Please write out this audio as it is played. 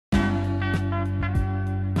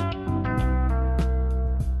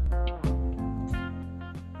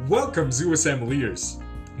Welcome, Zoo Assembliers!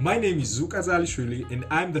 My name is Zouk Azalishvili and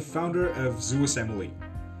I'm the founder of Zoo Assembly.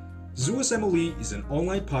 Zoo Assembly is an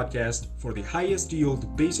online podcast for the highest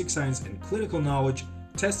yield basic science and clinical knowledge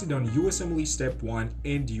tested on USMLE Step 1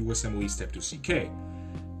 and USMLE Step 2 CK.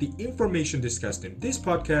 The information discussed in this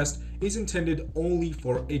podcast is intended only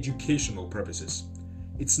for educational purposes.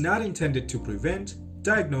 It's not intended to prevent,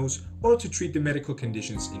 diagnose, or to treat the medical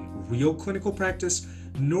conditions in real clinical practice,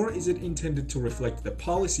 nor is it intended to reflect the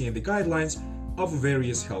policy and the guidelines of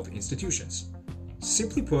various health institutions.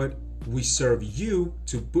 Simply put, we serve you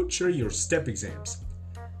to butcher your STEP exams.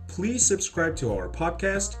 Please subscribe to our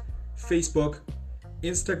podcast, Facebook,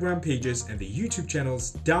 Instagram pages, and the YouTube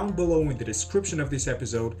channels down below in the description of this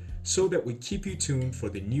episode so that we keep you tuned for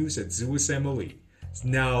the news at ZooSMLE.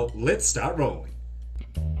 Now, let's start rolling.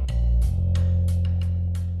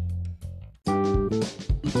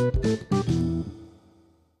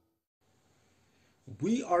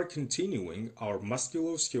 We are continuing our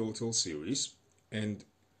musculoskeletal series, and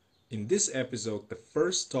in this episode, the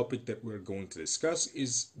first topic that we're going to discuss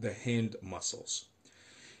is the hand muscles.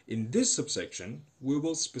 In this subsection, we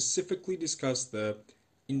will specifically discuss the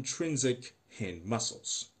intrinsic hand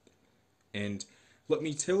muscles. And let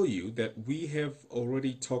me tell you that we have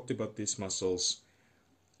already talked about these muscles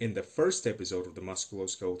in the first episode of the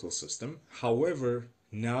musculoskeletal system. However,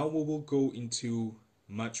 now we will go into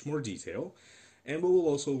much more detail, and we will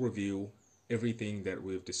also review everything that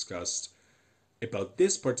we've discussed about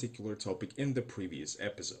this particular topic in the previous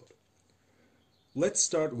episode. Let's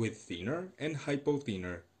start with thenar and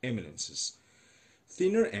hypothenar eminences.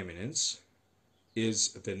 Thenar eminence is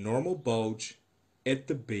the normal bulge at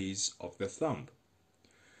the base of the thumb.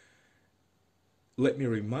 Let me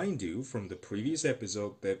remind you from the previous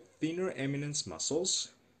episode that thenar eminence muscles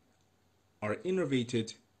are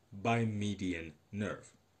innervated by median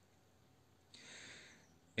nerve.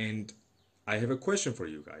 And I have a question for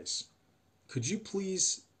you guys. Could you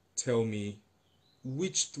please tell me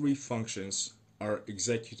which three functions are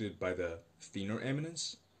executed by the thenar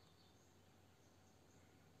eminence?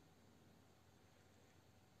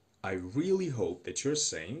 I really hope that you're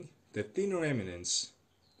saying that thenar eminence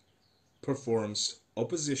performs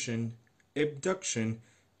opposition, abduction,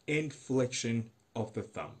 and flexion of the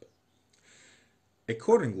thumb.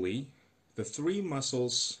 Accordingly, the three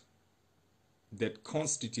muscles that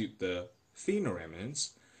constitute the thenar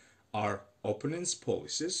eminence are opponens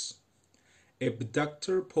pollicis,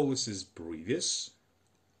 abductor pollicis brevis,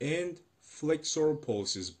 and flexor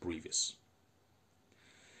pollicis brevis.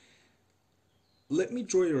 Let me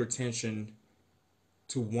draw your attention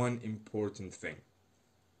to one important thing.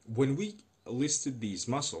 When we listed these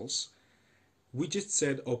muscles, we just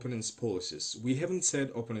said opponens pollicis. We haven't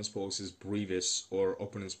said opponens pollicis brevis or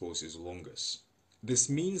opponens pollicis longus. This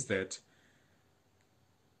means that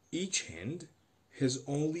each hand has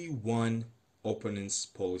only one opponens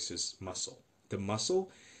pollicis muscle, the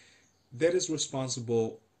muscle that is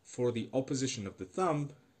responsible for the opposition of the thumb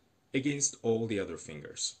against all the other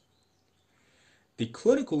fingers. The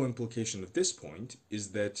clinical implication of this point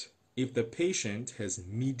is that if the patient has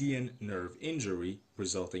median nerve injury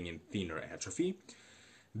resulting in thenar atrophy,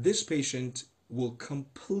 this patient will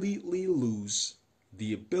completely lose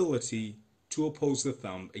the ability to oppose the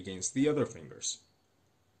thumb against the other fingers.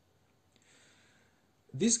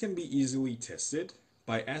 This can be easily tested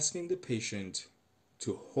by asking the patient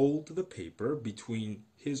to hold the paper between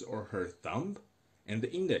his or her thumb and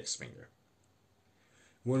the index finger.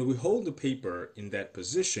 When we hold the paper in that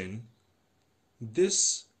position,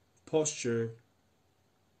 this position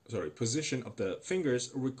of the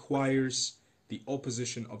fingers requires the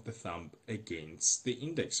opposition of the thumb against the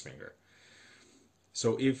index finger.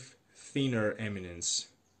 So if thenar eminence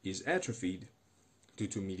is atrophied due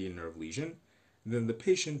to median nerve lesion, then the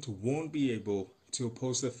patient won't be able to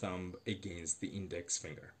oppose the thumb against the index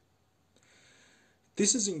finger.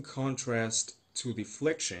 This is in contrast to the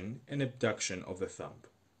flexion and abduction of the thumb.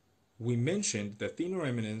 We mentioned that thenar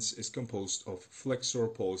eminence is composed of flexor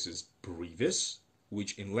pollicis brevis,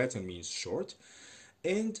 which in Latin means short,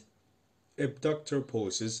 and abductor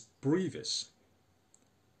pollicis brevis.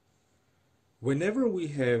 Whenever we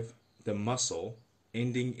have the muscle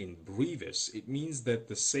ending in brevis, it means that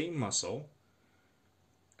the same muscle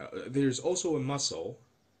there's also a muscle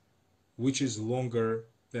which is longer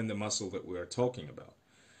than the muscle that we are talking about.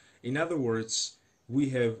 In other words, we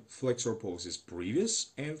have flexor pollicis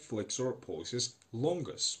brevis and flexor pollicis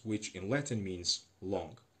longus, which in Latin means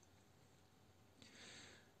long.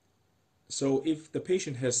 So if the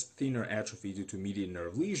patient has thenar atrophy due to median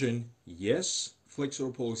nerve lesion, yes, flexor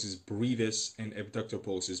pollicis brevis and abductor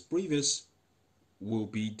pollicis brevis will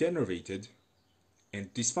be denervated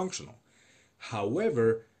and dysfunctional.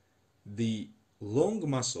 However, the long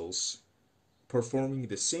muscles performing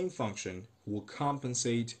the same function will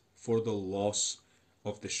compensate for the loss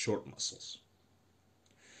of the short muscles.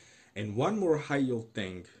 And one more high-yield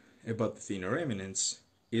thing about the thinner eminence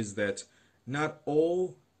is that not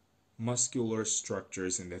all muscular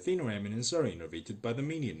structures in the thinner eminence are innervated by the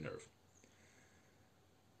median nerve.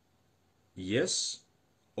 Yes,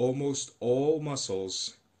 almost all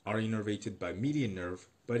muscles are innervated by median nerve,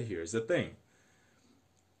 but here's the thing.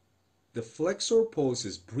 The flexor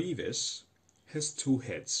pollicis brevis has two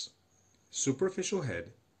heads, superficial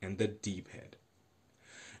head and the deep head.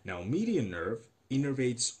 Now, median nerve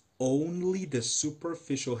innervates only the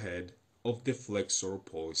superficial head of the flexor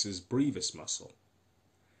pollicis brevis muscle.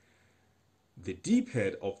 The deep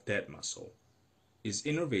head of that muscle is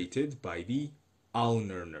innervated by the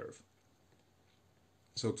ulnar nerve.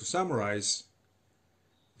 So to summarize,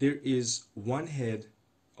 there is one head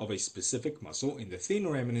of a specific muscle in the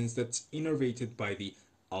thinner eminence that's innervated by the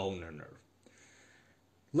ulnar nerve.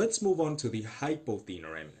 Let's move on to the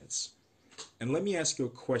hypothenor eminence. And let me ask you a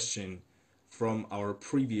question from our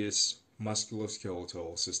previous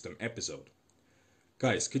musculoskeletal system episode.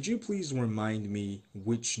 Guys, could you please remind me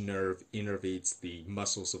which nerve innervates the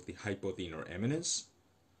muscles of the hypothenor eminence?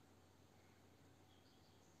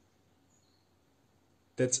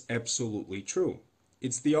 That's absolutely true.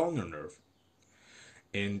 It's the ulnar nerve.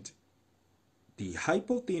 And the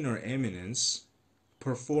hypothenor eminence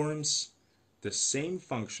performs the same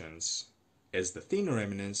functions as the thinner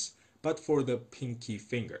eminence, but for the pinky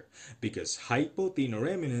finger, because hypothenor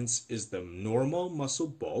eminence is the normal muscle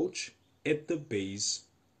bulge at the base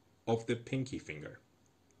of the pinky finger.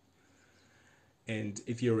 And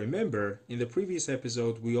if you remember, in the previous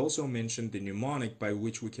episode, we also mentioned the mnemonic by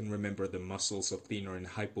which we can remember the muscles of thinner and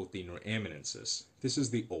hypothenor eminences. This is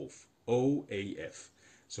the OAF, OAF.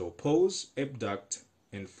 So pose, abduct,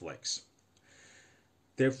 and flex.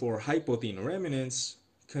 Therefore, hypothenor eminence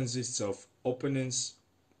consists of opponens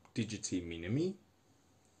digiti minimi,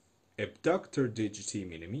 abductor digiti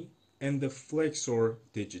minimi, and the flexor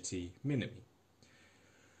digiti minimi.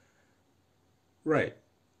 Right.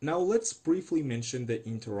 Now let's briefly mention the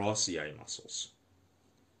interossei muscles.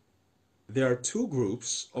 There are two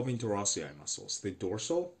groups of interossei muscles, the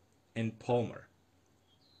dorsal and palmar.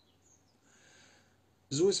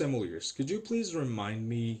 Zeus Emilius, could you please remind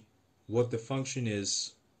me what the function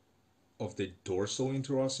is of the dorsal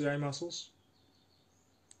interossei muscles?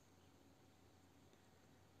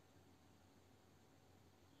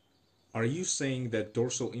 Are you saying that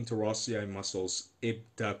dorsal interossei muscles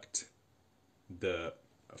abduct the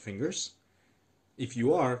fingers? If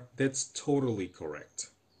you are, that's totally correct.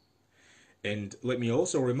 And let me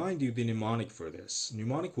also remind you the mnemonic for this.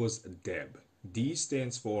 Mnemonic was DEB. D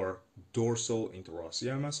stands for dorsal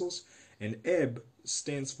interossei muscles, and AB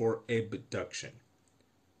stands for abduction.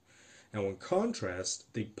 Now, in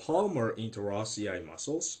contrast, the palmar interossei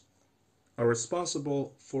muscles are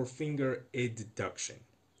responsible for finger adduction.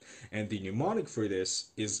 And the mnemonic for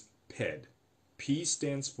this is PED. P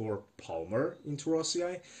stands for palmar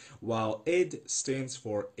interossei, while AD stands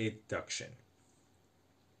for adduction.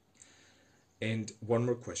 And one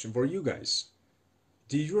more question for you guys.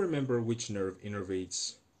 Do you remember which nerve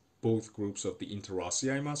innervates both groups of the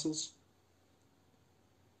interossei muscles?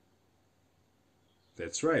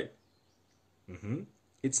 That's right.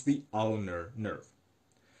 It's the ulnar nerve.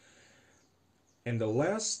 And the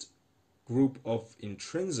last group of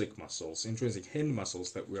intrinsic muscles, intrinsic hand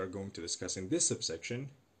muscles that we are going to discuss in this subsection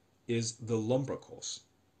is the lumbricals.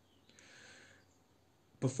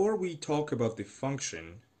 Before we talk about the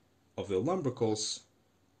function of the lumbricals,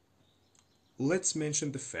 let's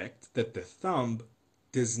mention the fact that the thumb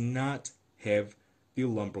does not have the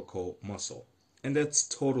lumbrical muscle, and that's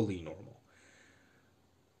totally normal.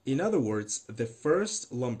 In other words, the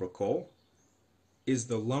first lumbrical is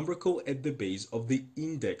the lumbrical at the base of the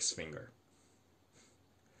index finger.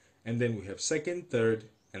 And then we have second, third,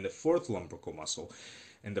 and the fourth lumbrical muscle.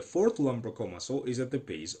 And the fourth lumbrical muscle is at the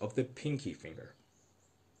base of the pinky finger.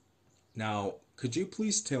 Now, could you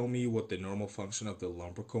please tell me what the normal function of the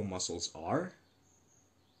lumbrical muscles are?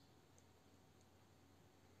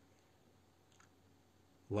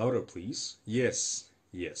 Louder, please. Yes,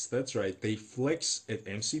 that's right. They flex at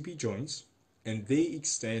MCP joints and they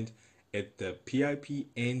extend at the PIP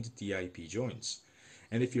and DIP joints.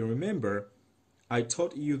 And if you remember, I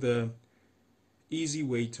taught you the easy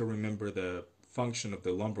way to remember the function of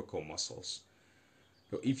the lumbrical muscles.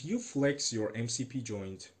 So if you flex your MCP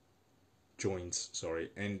joints,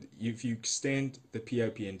 and if you extend the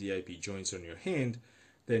PIP and DIP joints on your hand,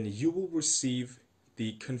 then you will receive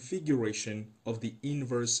the configuration of the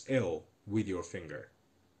inverse L with your finger.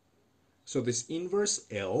 So this inverse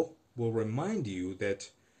L will remind you that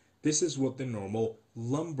this is what the normal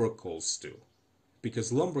lumbricals do,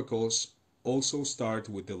 because lumbricals also start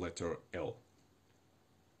with the letter L.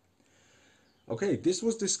 Okay, this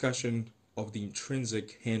was discussion of the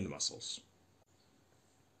intrinsic hand muscles.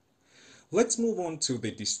 Let's move on to the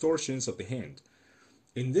distortions of the hand.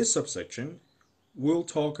 In this subsection, we'll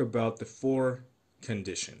talk about the 4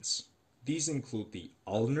 conditions. These include the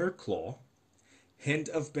ulnar claw, hand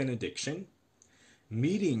of benediction,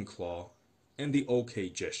 median claw, and the OK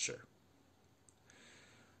gesture.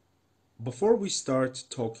 Before we start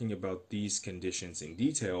talking about these conditions in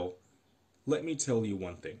detail, let me tell you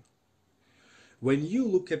one thing. When you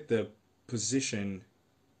look at the position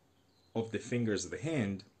of the fingers of the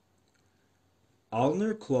hand,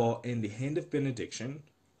 ulnar claw and the hand of benediction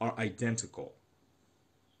are identical.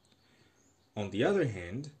 On the other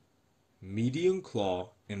hand, median claw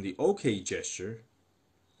and the OK gesture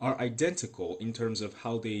are identical in terms of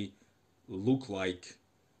how they look like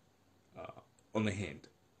on the hand.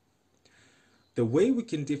 The way we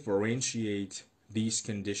can differentiate these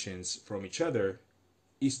conditions from each other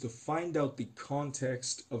is to find out the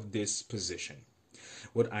context of this position.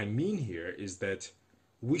 What I mean here is that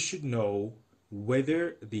we should know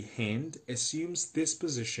whether the hand assumes this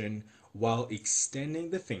position while extending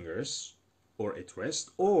the fingers or at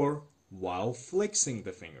rest, or while flexing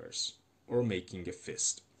the fingers or making a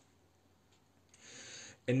fist.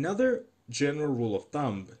 Another general rule of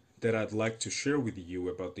thumb that I'd like to share with you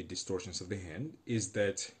about the distortions of the hand is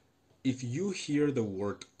that if you hear the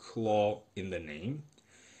word claw in the name,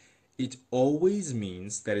 it always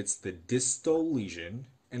means that it's the distal lesion,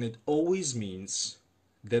 and it always means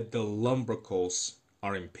that the lumbricals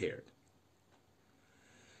are impaired.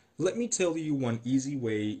 Let me tell you one easy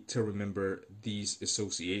way to remember these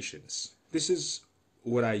associations. This is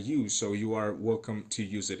what I use, so you are welcome to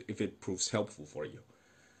use it if it proves helpful for you.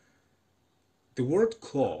 The word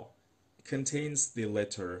claw contains the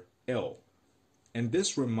letter L, and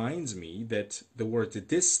this reminds me that the word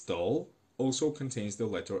distal also contains the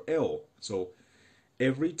letter L. So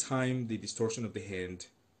every time the distortion of the hand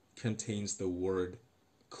contains the word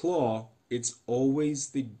claw, it's always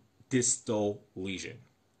the distal lesion.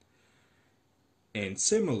 And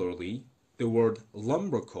similarly, the word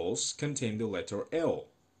lumbricals contain the letter L.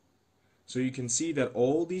 So you can see that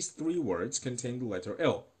all these 3 words contain the letter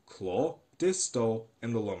L: claw, distal,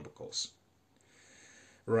 and the lumbricals.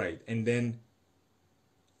 Right, and then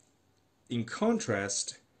in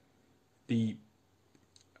contrast, the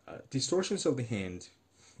distortions of the hand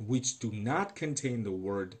which do not contain the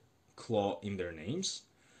word claw in their names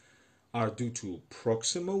are due to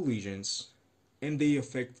proximal lesions, and they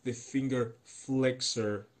affect the finger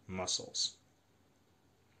flexor muscles.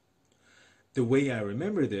 The way I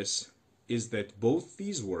remember this is that both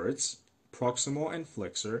these words, proximal and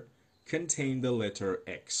flexor, contain the letter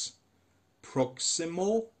X.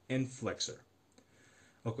 Proximal and flexor.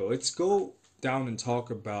 Okay, let's go down and talk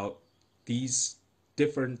about these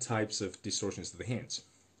different types of distortions of the hands.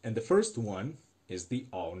 And the first one is the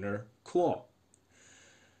ulnar claw.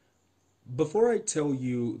 Before I tell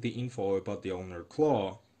you the info about the ulnar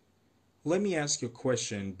claw, let me ask you a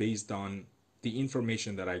question based on the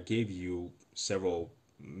information that I gave you several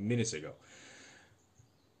minutes ago.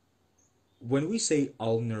 When we say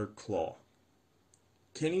ulnar claw,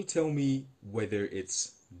 can you tell me whether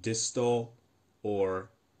it's distal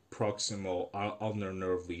or proximal ulnar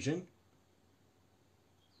nerve lesion?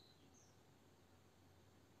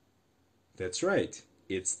 That's right.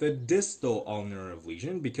 It's the distal ulnar nerve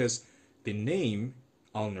lesion because the name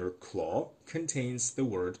ulnar claw contains the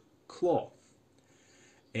word claw.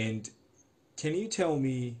 And can you tell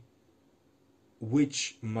me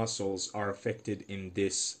which muscles are affected in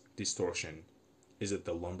this distortion? Is it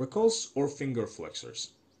the lumbricals or finger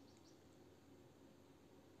flexors?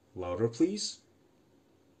 Louder, please.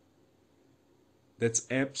 That's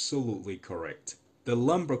absolutely correct. The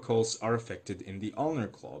lumbricals are affected in the ulnar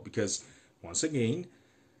claw because, once again,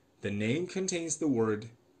 the name contains the word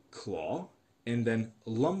claw, and then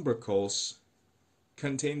lumbricals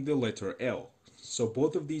contain the letter L. So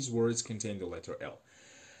both of these words contain the letter L.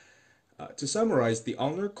 To summarize, the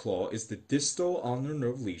ulnar claw is the distal ulnar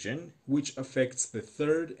nerve lesion which affects the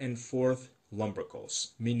 3rd and 4th lumbricals,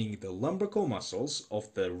 meaning the lumbrical muscles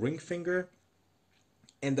of the ring finger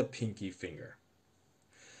and the pinky finger.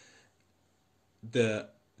 The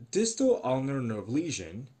distal ulnar nerve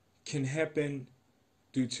lesion can happen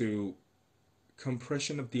due to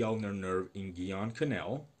compression of the ulnar nerve in Guillain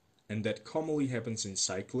Canal, and that commonly happens in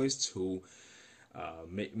cyclists who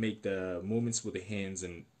make the movements with the hands,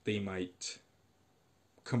 and they might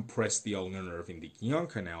compress the ulnar nerve in the Guillain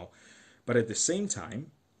Canal. But at the same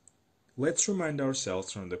time, let's remind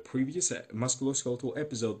ourselves from the previous musculoskeletal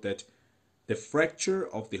episode that the fracture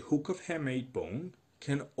of the hook of hamate bone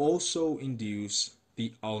can also induce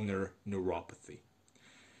the ulnar neuropathy.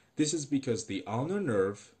 This is because the ulnar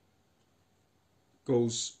nerve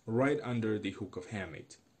goes right under the hook of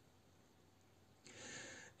hamate.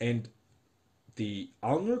 And the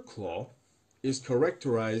ulnar claw is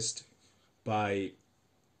characterized by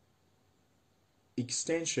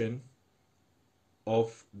extension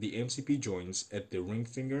of the MCP joints at the ring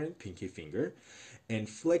finger and pinky finger, and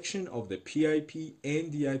flexion of the PIP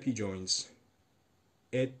and DIP joints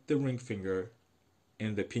at the ring finger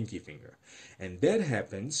and the pinky finger. And that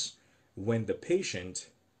happens when the patient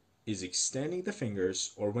is extending the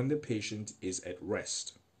fingers or when the patient is at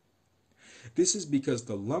rest. This is because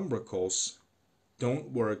the lumbricals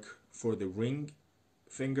don't work for the ring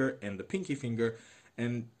finger and the pinky finger,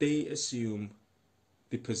 and they assume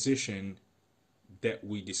the position that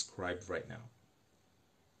we described right now.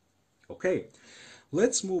 Okay,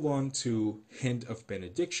 let's move on to hand of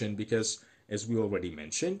benediction, because as we already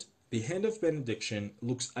mentioned, the hand of benediction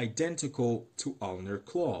looks identical to ulnar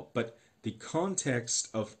claw, but the context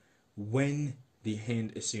of when the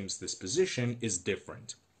hand assumes this position is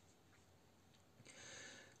different.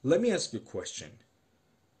 Let me ask you a question.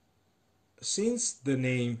 Since the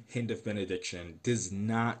name hand of benediction does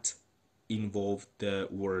not involve the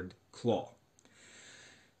word claw,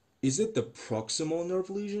 is it the proximal nerve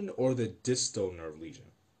lesion or the distal nerve lesion?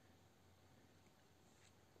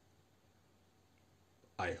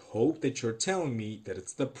 I hope that you're telling me that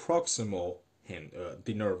it's the proximal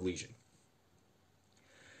the nerve lesion.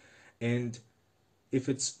 And if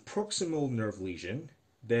it's proximal nerve lesion,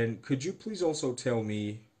 then could you please also tell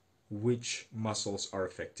me which muscles are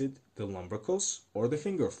affected, the lumbricals or the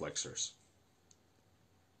finger flexors?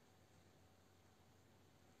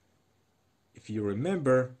 If you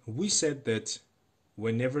remember, we said that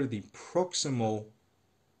whenever the proximal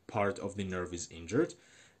part of the nerve is injured,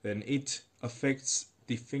 then it affects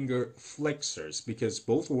the finger flexors, because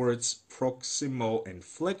both words proximal and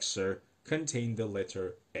flexor contain the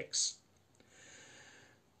letter X.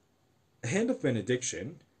 Hand of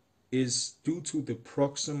benediction is due to the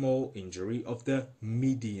proximal injury of the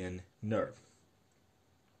median nerve,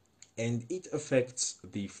 and it affects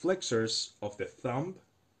the flexors of the thumb,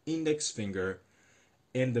 index finger,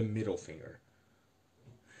 and the middle finger.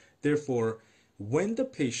 Therefore, when the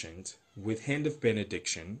patient with hand of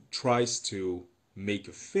benediction tries to make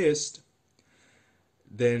a fist,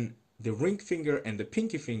 then the ring finger and the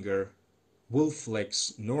pinky finger will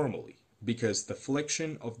flex normally, because the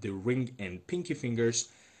flexion of the ring and pinky fingers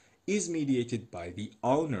is mediated by the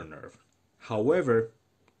ulnar nerve. However,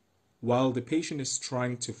 while the patient is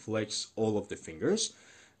trying to flex all of the fingers,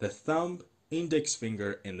 the thumb, index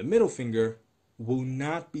finger, and the middle finger will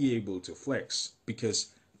not be able to flex,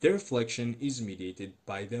 because their flexion is mediated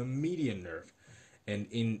by the median nerve. And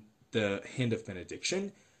in the hand of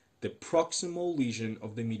benediction, the proximal lesion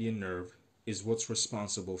of the median nerve is what's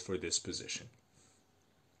responsible for this position.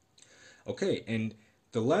 Okay, and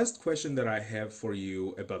the last question that I have for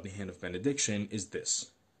you about the hand of benediction is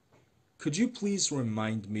this. Could you please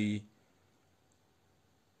remind me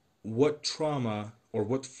what trauma or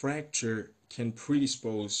what fracture can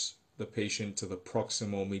predispose the patient to the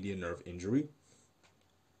proximal median nerve injury?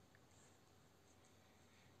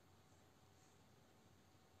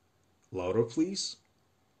 Louder, please.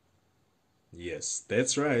 Yes,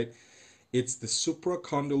 that's right. It's the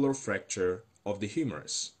supracondylar fracture of the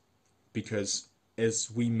humerus, because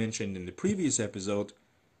as we mentioned in the previous episode,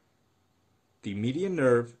 the median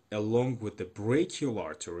nerve along with the brachial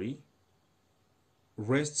artery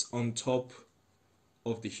rests on top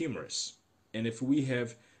of the humerus. And if we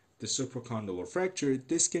have the supracondylar fracture,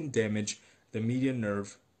 this can damage the median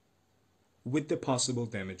nerve with the possible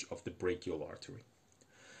damage of the brachial artery.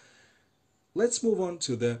 Let's move on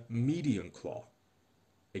to the median claw.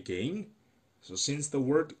 Again, so since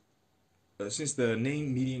the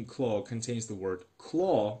name median claw contains the word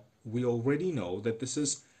claw, we already know that this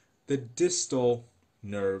is the distal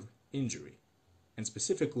nerve injury. And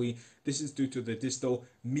specifically, this is due to the distal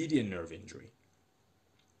median nerve injury.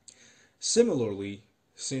 Similarly,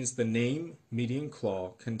 since the name median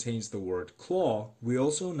claw contains the word claw, we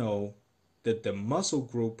also know that the muscle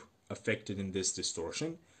group affected in this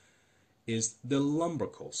distortion is the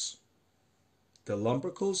lumbricals. The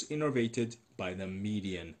lumbricals innervated by the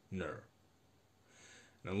median nerve.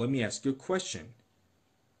 Now let me ask you a question.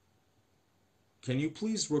 Can you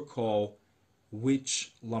please recall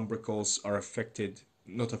which lumbricals are affected,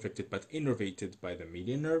 not affected, but innervated by the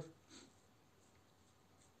median nerve?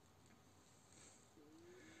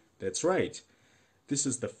 That's right. This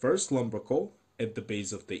is the first lumbrical at the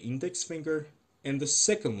base of the index finger and the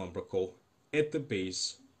second lumbrical at the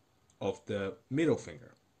base of the middle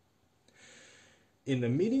finger. In the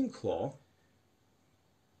median claw,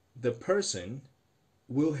 the person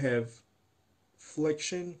will have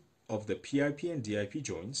flexion of the PIP and DIP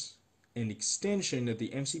joints and extension of the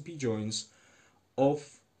MCP joints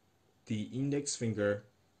of the index finger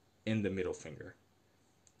and the middle finger.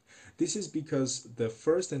 This is because the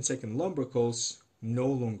first and second lumbricals no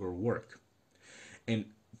longer work. And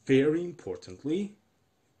very importantly,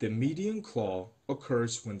 the median claw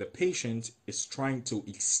occurs when the patient is trying to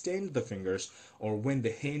extend the fingers or when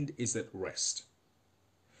the hand is at rest.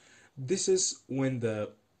 This is when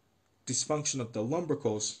the dysfunction of the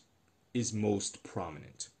lumbricals is most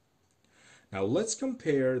prominent. Now let's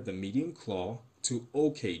compare the median claw to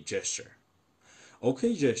OK gesture.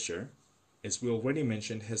 OK gesture, as we already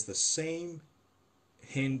mentioned, has the same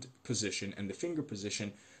hand position and the finger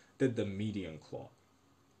position that the median claw.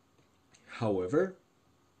 However,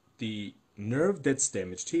 the nerve that's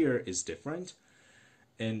damaged here is different,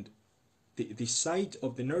 and the site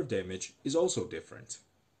of the nerve damage is also different.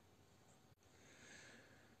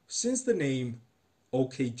 Since the name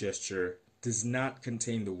OK gesture does not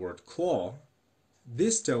contain the word claw,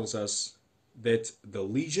 this tells us that the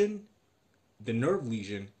lesion, the nerve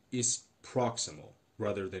lesion, is proximal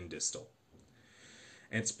rather than distal.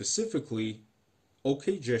 And specifically,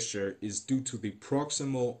 OK gesture is due to the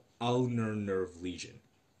proximal ulnar nerve lesion.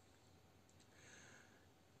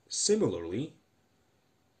 Similarly,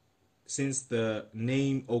 since the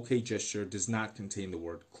name OK gesture does not contain the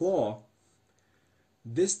word claw,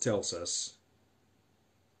 this tells us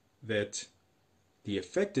that the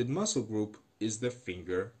affected muscle group is the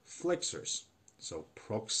finger flexors. So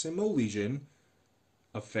proximal lesion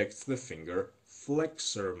affects the finger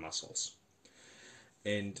flexor muscles.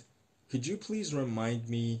 And could you please remind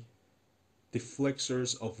me the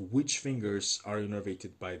flexors of which fingers are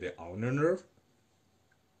innervated by the ulnar nerve?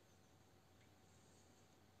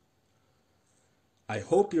 I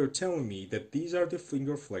hope you're telling me that these are the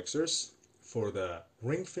finger flexors for the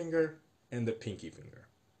ring finger and the pinky finger.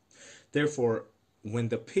 Therefore, when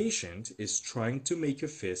the patient is trying to make a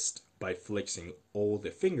fist by flexing all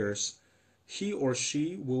the fingers, he or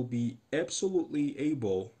she will be absolutely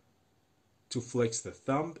able to flex the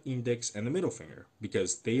thumb, index, and the middle finger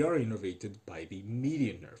because they are innervated by the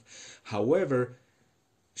median nerve. However,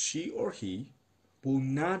 she or he will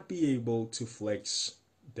not be able to flex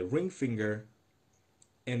the ring finger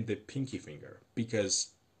and the pinky finger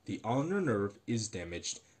because the ulnar nerve is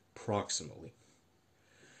damaged proximally.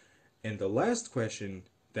 And the last question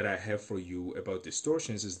that I have for you about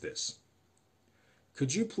distortions is this.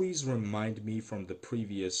 Could you please remind me from the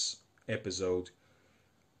previous episode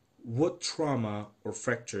what trauma or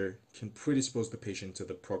fracture can predispose the patient to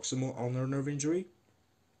the proximal ulnar nerve injury?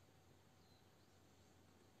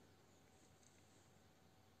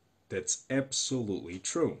 That's absolutely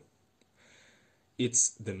true. It's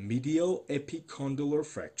the medial epicondylar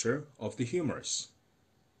fracture of the humerus.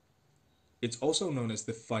 It's also known as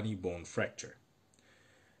the funny bone fracture.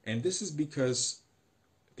 And this is because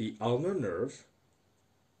the ulnar nerve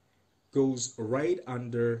goes right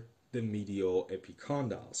under the medial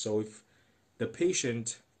epicondyle. So if the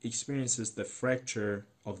patient experiences the fracture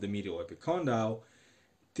of the medial epicondyle,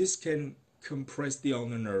 this can compress the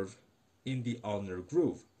ulnar nerve in the ulnar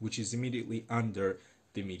groove, which is immediately under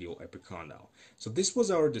the medial epicondyle. So this was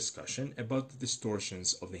our discussion about the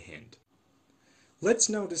distortions of the hand. Let's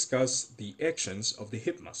now discuss the actions of the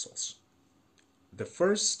hip muscles. The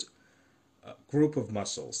first group of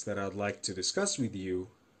muscles that I'd like to discuss with you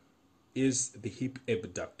is the hip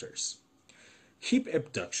abductors. Hip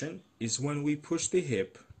abduction is when we push the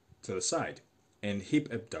hip to the side, and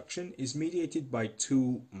hip abduction is mediated by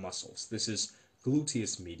two muscles. This is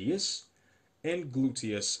gluteus medius and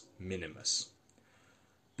gluteus minimus.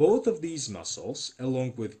 Both of these muscles,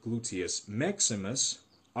 along with gluteus maximus,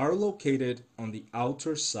 are located on the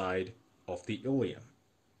outer side of the ilium.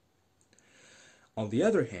 On the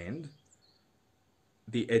other hand,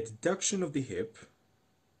 the adduction of the hip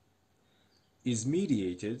is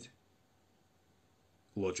mediated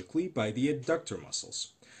logically by the adductor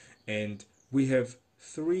muscles. And we have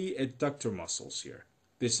three adductor muscles here.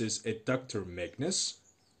 This is adductor magnus,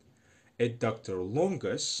 adductor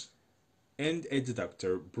longus, and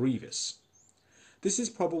adductor brevis. This is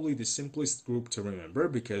probably the simplest group to remember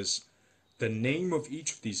because the name of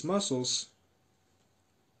each of these muscles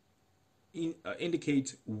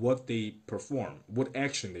indicate what they perform, what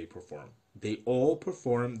action they perform. They all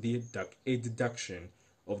perform a deduction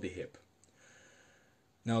of the hip.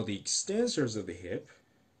 Now, the extensors of the hip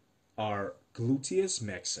are gluteus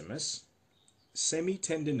maximus,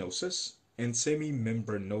 semitendinosus, and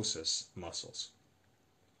semimembranosus muscles.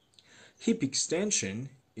 Hip extension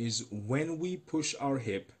is when we push our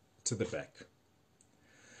hip to the back.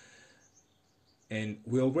 And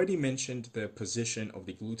we already mentioned the position of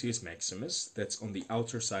the gluteus maximus, that's on the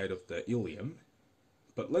outer side of the ilium.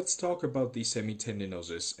 But let's talk about the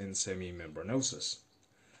semitendinosus and semimembranosus.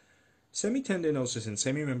 Semitendinosus and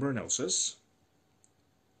semimembranosus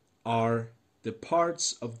are the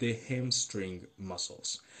parts of the hamstring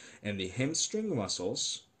muscles. And the hamstring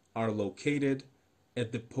muscles are located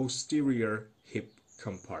at the posterior hip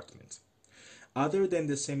compartment. Other than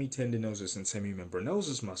the semitendinosus and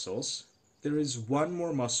semimembranosus muscles, there is one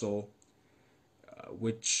more muscle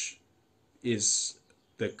which is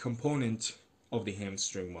the component of the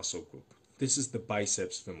hamstring muscle group. This is the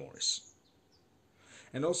biceps femoris.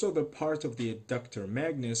 And also the part of the adductor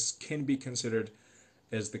magnus can be considered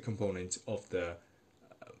as the component of the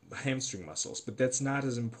hamstring muscles, but that's not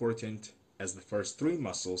as important as the first three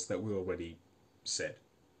muscles that we already said.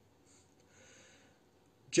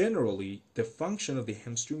 Generally, the function of the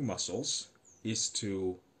hamstring muscles is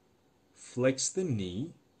to flex the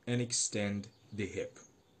knee and extend the hip.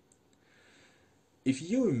 If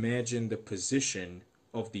you imagine the position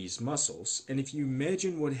of these muscles, and if you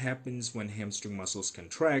imagine what happens when hamstring muscles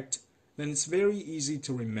contract, then it's very easy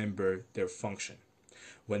to remember their function.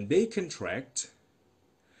 When they contract,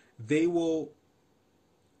 they will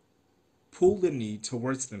pull the knee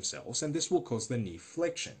towards themselves, and this will cause the knee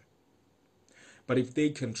flexion. But if they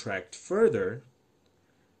contract further,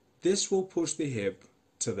 this will push the hip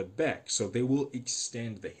to the back, so they will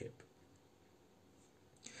extend the hip.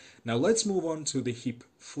 Now let's move on to the hip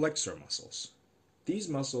flexor muscles. These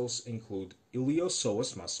muscles include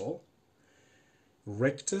iliopsoas muscle,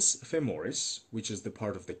 rectus femoris, which is the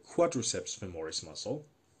part of the quadriceps femoris muscle,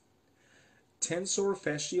 tensor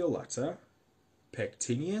fasciae lata,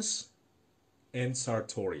 pectineus, and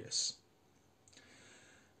sartorius.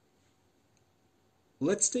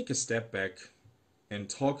 Let's take a step back and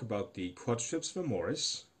talk about the quadriceps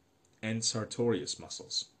femoris and sartorius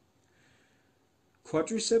muscles.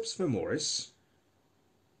 Quadriceps femoris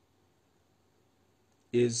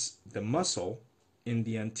is the muscle in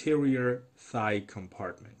the anterior thigh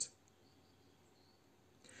compartment.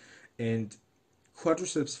 And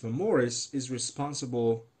quadriceps femoris is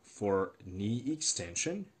responsible for knee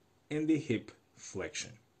extension and the hip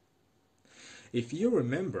flexion. If you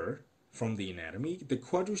remember from the anatomy, the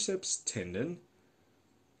quadriceps tendon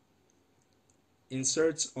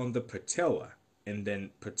inserts on the patella, and then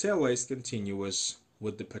patella is continuous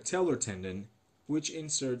with the patellar tendon, which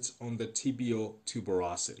inserts on the tibial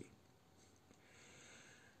tuberosity.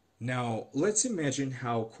 Now, let's imagine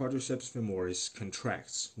how quadriceps femoris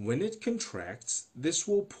contracts. When it contracts, this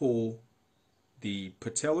will pull the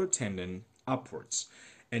patellar tendon upwards,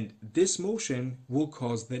 and this motion will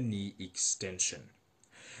cause the knee extension.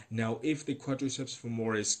 Now, if the quadriceps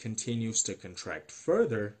femoris continues to contract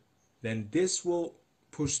further, then this will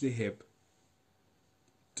push the hip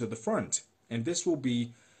to the front, and this will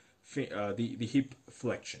be the hip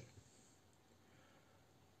flexion.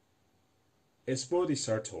 As for the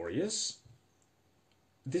sartorius,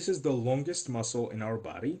 this is the longest muscle in our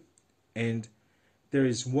body, and there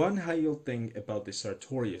is one high-yield thing about the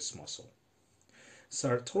sartorius muscle.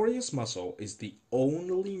 Sartorius muscle is the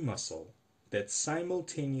only muscle that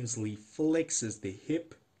simultaneously flexes the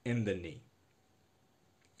hip and the knee.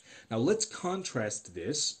 Now let's contrast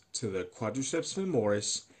this to the quadriceps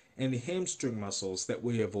femoris and the hamstring muscles that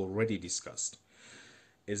we have already discussed.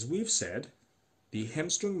 As we've said, the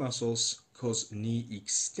hamstring muscles cause knee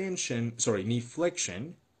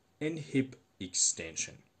flexion and hip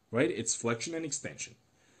extension, right? It's flexion and extension.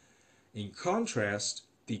 In contrast,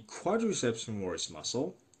 the quadriceps femoris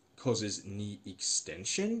muscle causes knee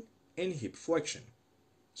extension and hip flexion.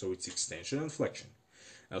 So it's extension and flexion.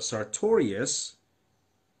 Now sartorius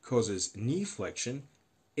causes knee flexion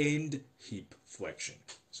and hip flexion.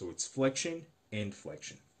 So it's flexion and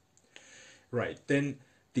flexion. Right, then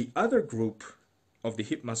the other group of the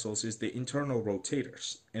hip muscles is the internal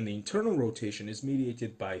rotators. And the internal rotation is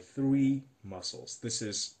mediated by three muscles. This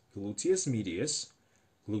is gluteus medius,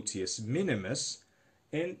 gluteus minimus,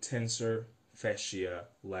 and tensor fasciae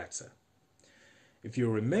lata. If you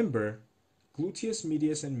remember, gluteus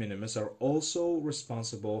medius and minimus are also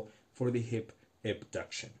responsible for the hip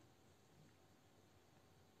abduction,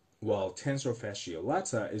 while tensor fasciae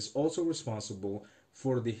lata is also responsible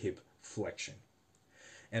for the hip flexion.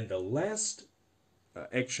 And the last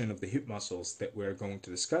action of the hip muscles that we're going to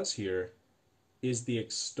discuss here is the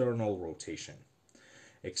external rotation.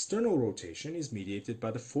 External rotation is mediated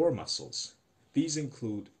by the four muscles. These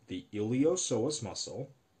include the iliopsoas muscle,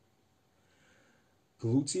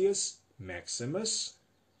 gluteus maximus,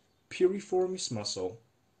 piriformis muscle,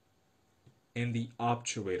 and the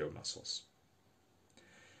obturator muscles.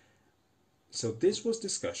 So this was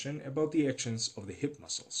discussion about the actions of the hip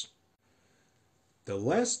muscles. The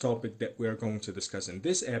last topic that we are going to discuss in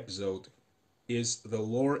this episode is the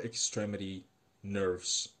lower extremity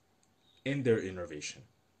nerves and their innervation.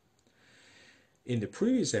 In the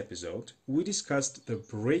previous episode, we discussed the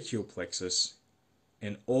brachial plexus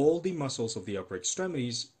and all the muscles of the upper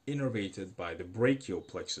extremities innervated by the brachial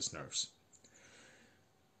plexus nerves.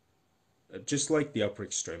 Just like the upper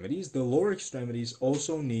extremities, the lower extremities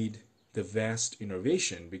also need the vast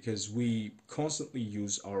innervation because we constantly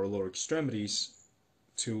use our lower extremities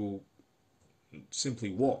to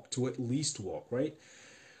simply walk, to at least walk, right?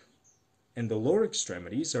 And the lower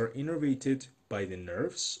extremities are innervated by the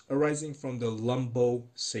nerves arising from the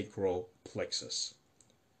lumbosacral plexus.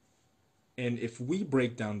 And if we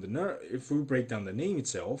break down the name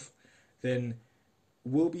itself, then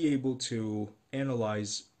we'll be able to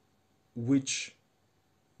analyze which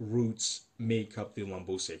roots make up the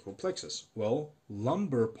lumbosacral plexus. Well,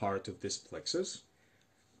 lumbar part of this plexus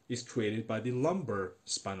is created by the lumbar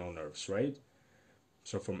spinal nerves, right?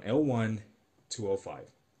 So from L1 to L5.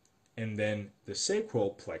 And then the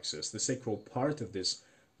sacral plexus, the sacral part of this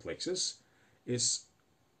plexus, is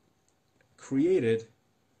created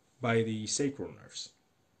by the sacral nerves.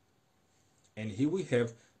 And here we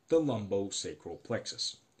have the lumbosacral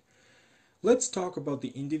plexus. Let's talk about the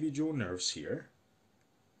individual nerves here,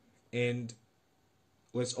 and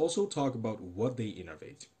let's also talk about what they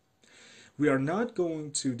innervate. We are not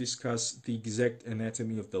going to discuss the exact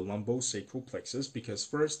anatomy of the lumbosacral plexus because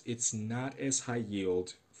first, it's not as high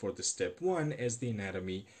yield for the step 1 as the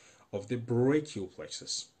anatomy of the brachial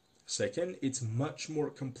plexus. Second, it's much more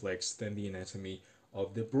complex than the anatomy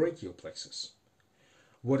of the brachial plexus.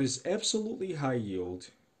 What is absolutely high yield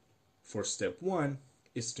for step 1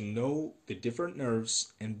 is to know the different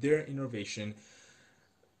nerves and their innervation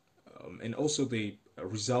and also the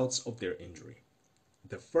results of their injury.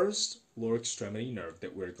 The first lower extremity nerve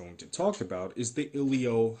that we're going to talk about is the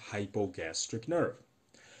iliohypogastric nerve.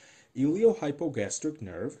 Iliohypogastric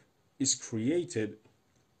nerve is created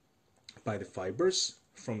by the fibers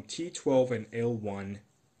from T12 and L1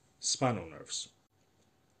 spinal nerves.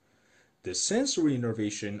 The sensory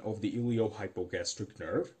innervation of the iliohypogastric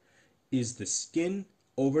nerve is the skin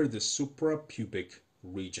over the suprapubic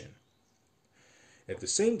region. At the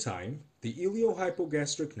same time, the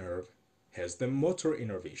iliohypogastric nerve has the motor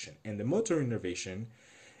innervation, and the motor innervation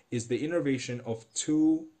is the innervation of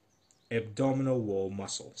two abdominal wall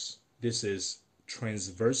muscles. This is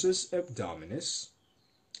transversus abdominis,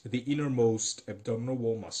 the innermost abdominal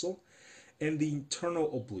wall muscle, and the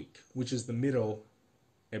internal oblique, which is the middle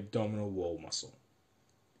abdominal wall muscle.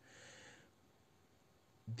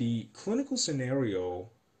 The clinical scenario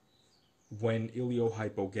when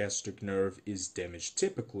iliohypogastric nerve is damaged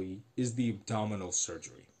typically is the abdominal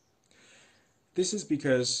surgery. This is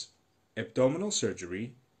because abdominal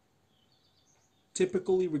surgery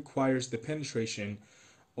typically requires the penetration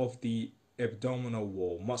of the abdominal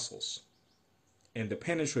wall muscles. And the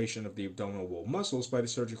penetration of the abdominal wall muscles by the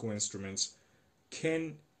surgical instruments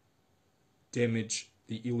can damage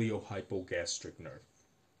the iliohypogastric nerve.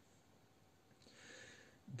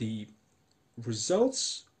 The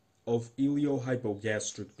results of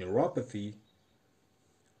iliohypogastric neuropathy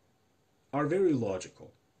are very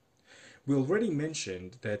logical. We already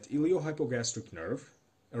mentioned that iliohypogastric nerve,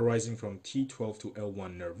 arising from T12 to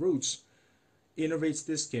L1 nerve roots, innervates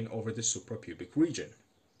the skin over the suprapubic region.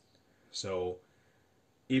 So,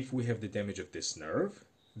 if we have the damage of this nerve,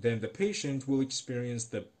 then the patient will experience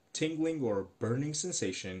the tingling or burning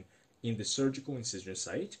sensation in the surgical incision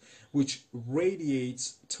site, which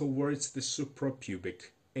radiates towards the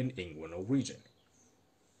suprapubic and inguinal region.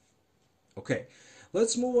 Okay,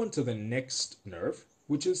 let's move on to the next nerve,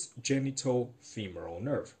 which is genitofemoral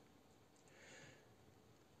nerve.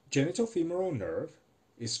 Genitofemoral nerve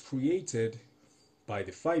is created by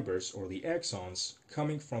the fibers or the axons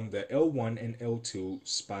coming from the L1 and L2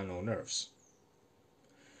 spinal nerves.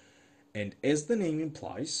 And as the name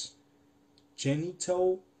implies,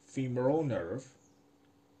 genitofemoral nerve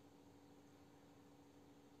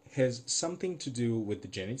has something to do with the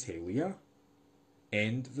genitalia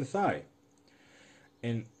and the thigh.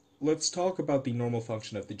 And let's talk about the normal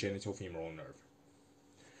function of the genitofemoral nerve.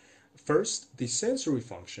 First, the sensory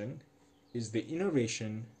function is the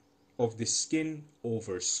innervation of the skin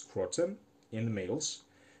over scrotum in males,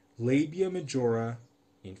 labia majora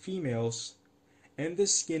in females, and the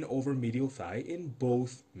skin over medial thigh in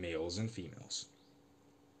both males and females.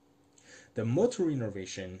 The motor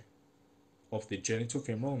innervation of the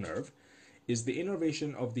genitofemoral nerve is the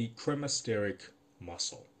innervation of the cremasteric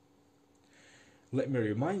muscle. Let me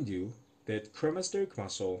remind you that cremasteric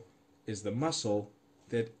muscle is the muscle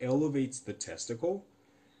that elevates the testicle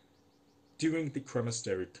during the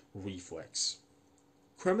cremasteric reflex.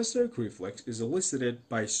 Cremasteric reflex is elicited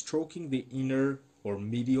by stroking the inner or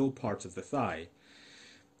medial part of the thigh,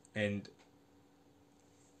 and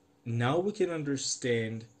now we can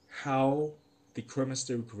understand how the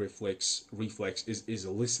cremasteric reflex is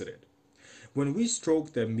elicited. When we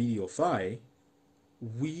stroke the medial thigh,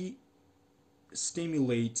 we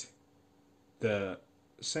stimulate the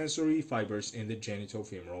sensory fibers in the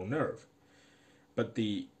genitofemoral nerve. But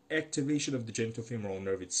the activation of the genitofemoral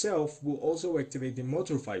nerve itself will also activate the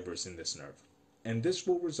motor fibers in this nerve, and this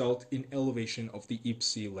will result in elevation of the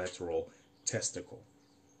ipsilateral testicle.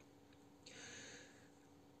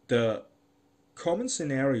 The common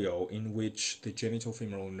scenario in which the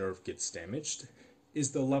genitofemoral nerve gets damaged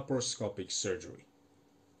is the laparoscopic surgery.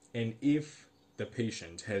 And if the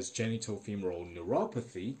patient has genitofemoral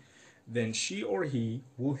neuropathy, then she or he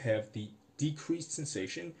will have the decreased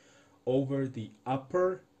sensation over the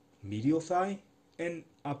upper medial thigh and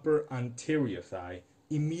upper anterior thigh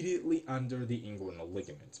immediately under the inguinal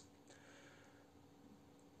ligament.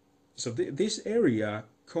 So this area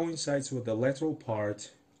coincides with the lateral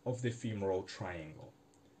part of the femoral triangle.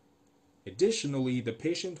 Additionally, the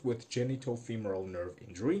patient with genitofemoral nerve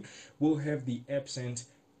injury will have the absent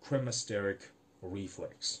cremasteric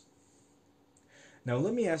reflex. Now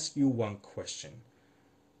let me ask you one question.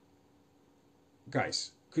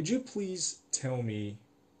 Guys, could you please tell me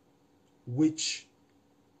which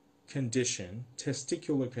condition,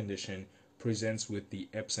 testicular condition, presents with the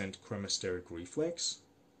absent cremasteric reflex?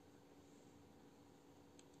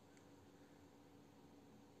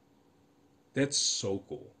 That's so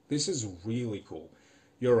cool. This is really cool.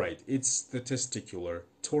 You're right, it's the testicular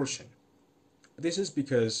torsion. This is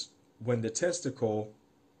because when the testicle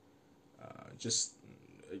just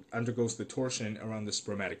undergoes the torsion around the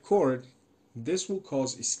spermatic cord, this will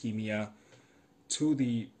cause ischemia to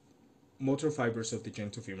the motor fibers of the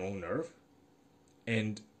genitofemoral nerve,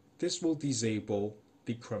 and this will disable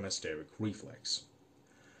the cremasteric reflex.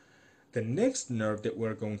 The next nerve that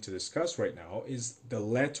we're going to discuss right now is the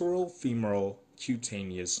lateral femoral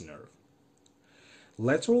cutaneous nerve.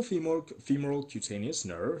 Lateral femoral cutaneous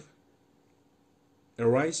nerve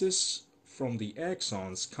arises from the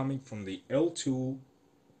axons coming from the L2,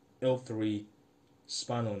 L3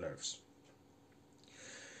 spinal nerves.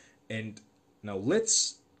 And now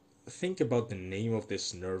let's think about the name of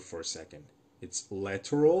this nerve for a second. It's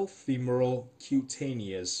lateral femoral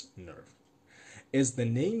cutaneous nerve. As the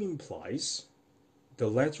name implies, the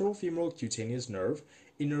lateral femoral cutaneous nerve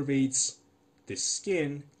innervates the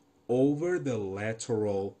skin over the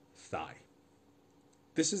lateral thigh.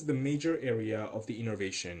 This is the major area of the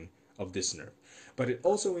innervation of this nerve, but it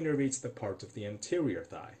also innervates the part of the anterior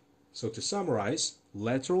thigh. So to summarize,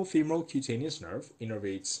 lateral femoral cutaneous nerve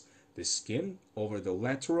innervates the skin over the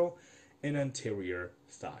lateral and anterior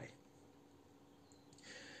thigh.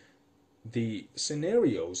 The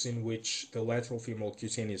scenarios in which the lateral femoral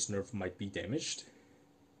cutaneous nerve might be damaged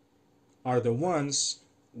are the ones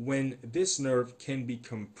when this nerve can be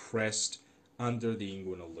compressed under the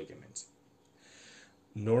inguinal ligament.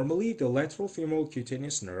 Normally, the lateral femoral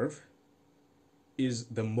cutaneous nerve is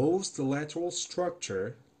the most lateral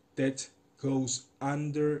structure that goes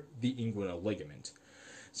under the inguinal ligament.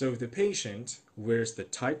 So if the patient wears the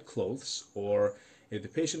tight clothes, or if the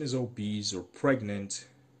patient is obese or pregnant,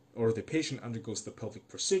 or the patient undergoes the pelvic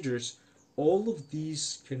procedures, all of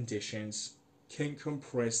these conditions can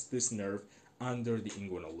compress this nerve under the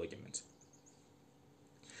inguinal ligament.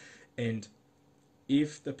 And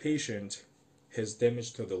if the patient has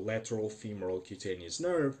damage to the lateral femoral cutaneous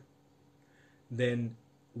nerve, then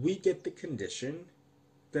we get the condition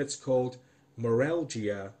that's called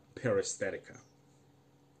meralgia paresthetica.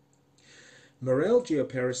 Meralgia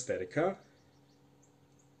paresthetica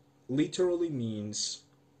literally means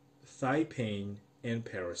thigh pain and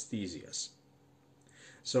paresthesias.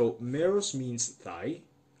 So meros means thigh,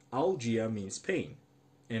 algia means pain,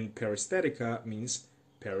 and paresthetica means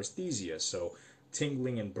paresthesia, so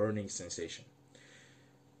tingling and burning sensation.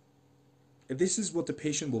 This is what the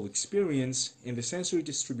patient will experience in the sensory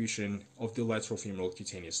distribution of the lateral femoral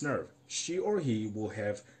cutaneous nerve. She or he will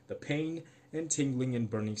have the pain and tingling and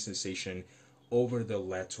burning sensation over the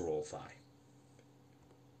lateral thigh.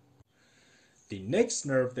 The next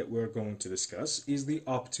nerve that we're going to discuss is the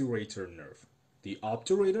obturator nerve. The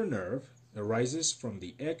obturator nerve arises from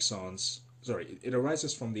the axons, it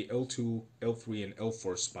arises from the L2, L3, and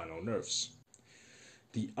L4 spinal nerves.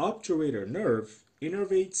 The obturator nerve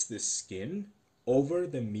innervates the skin over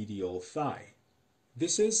the medial thigh.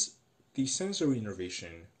 This is the sensory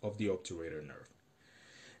innervation of the obturator nerve.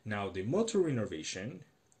 Now, the motor innervation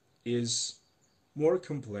is more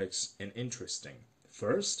complex and interesting.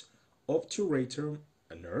 First, obturator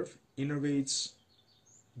nerve innervates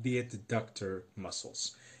the adductor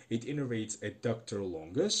muscles. It innervates adductor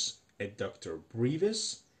longus, adductor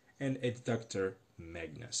brevis, and adductor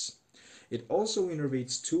magnus. It also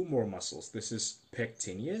innervates two more muscles. This is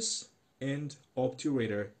pectineus and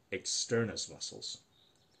obturator externus muscles.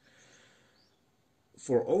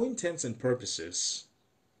 For all intents and purposes,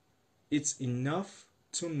 it's enough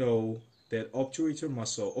to know that obturator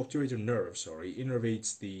nerve,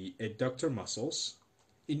 innervates the adductor muscles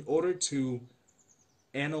in order to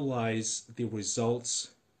analyze the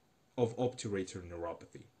results of obturator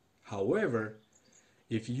neuropathy. However,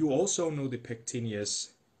 if you also know the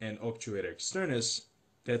pectineus and obturator externus,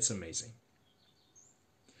 that's amazing.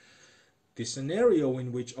 The scenario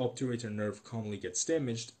in which obturator nerve commonly gets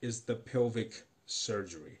damaged is the pelvic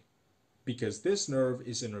surgery, because this nerve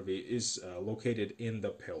is located in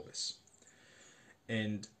the pelvis.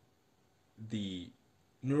 And the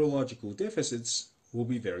neurological deficits will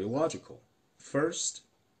be very logical. First,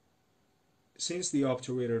 since the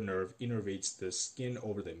obturator nerve innervates the skin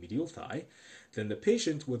over the medial thigh, then the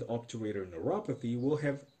patient with obturator neuropathy will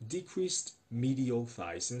have decreased medial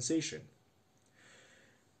thigh sensation.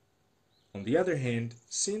 On the other hand,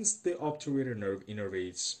 since the obturator nerve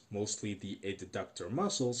innervates mostly the adductor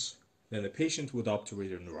muscles, then the patient with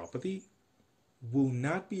obturator neuropathy will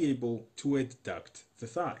not be able to adduct the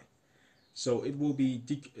thigh. So it will be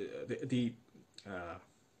the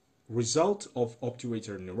result of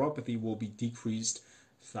obturator neuropathy will be decreased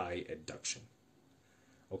thigh adduction.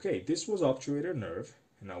 Okay, this was obturator nerve.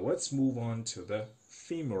 Now let's move on to the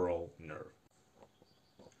femoral nerve.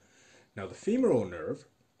 Now the femoral nerve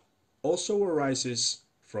also arises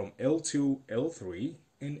from L2, L3,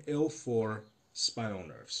 and L4 spinal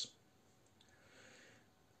nerves.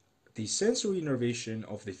 The sensory innervation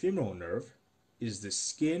of the femoral nerve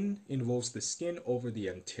involves the skin over the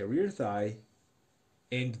anterior thigh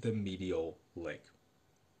and the medial leg.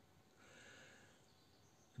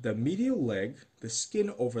 The medial leg, the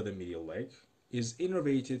skin over the medial leg, is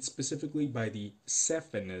innervated specifically by the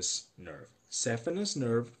saphenous nerve. Saphenous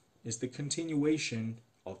nerve is the continuation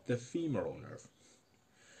of the femoral nerve.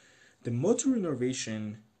 The motor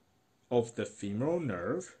innervation of the femoral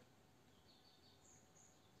nerve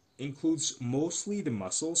includes mostly the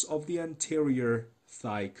muscles of the anterior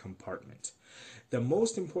thigh compartment. The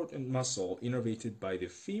most important muscle innervated by the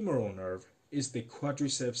femoral nerve is the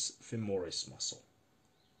quadriceps femoris muscle.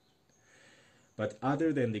 But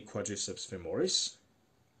other than the quadriceps femoris,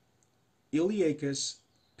 iliacus,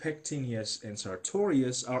 pectineus, and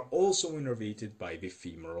sartorius are also innervated by the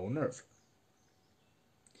femoral nerve.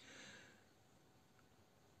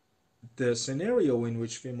 The scenario in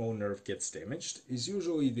which femoral nerve gets damaged is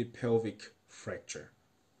usually the pelvic fracture.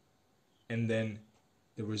 And then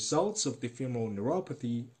the results of the femoral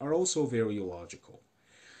neuropathy are also very logical.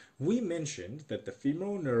 We mentioned that the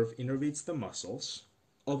femoral nerve innervates the muscles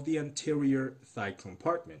of the anterior thigh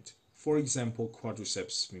compartment, for example,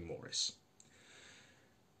 quadriceps femoris.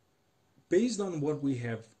 Based on what we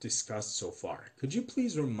have discussed so far, could you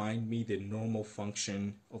please remind me the normal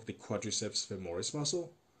function of the quadriceps femoris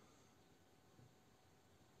muscle?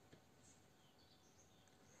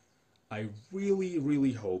 I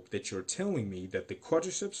really hope that you're telling me that the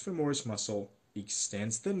quadriceps femoris muscle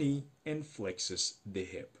extends the knee and flexes the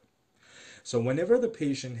hip. So whenever the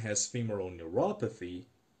patient has femoral neuropathy,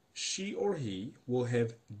 she or he will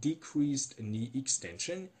have decreased knee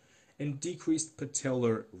extension and decreased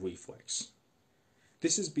patellar reflex.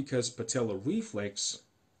 This is because patellar reflex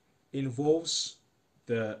involves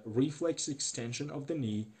the reflex extension of the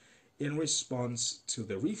knee in response to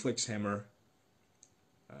the reflex hammer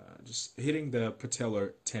just hitting the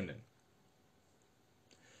patellar tendon.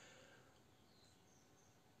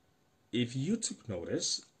 If you took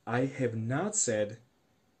notice, I have not said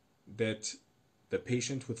that the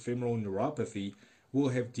patient with femoral neuropathy will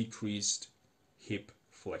have decreased hip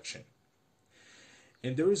flexion.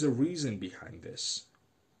 And there is a reason behind this.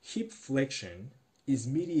 Hip flexion is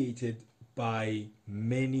mediated by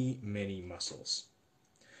many muscles.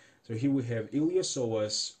 So here we have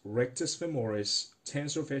iliopsoas, rectus femoris,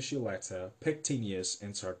 tensor fasciae lata, pectineus,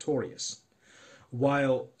 and sartorius.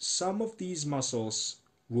 While some of these muscles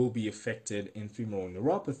will be affected in femoral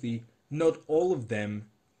neuropathy, not all of them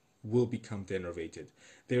will become denervated.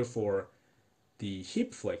 Therefore, the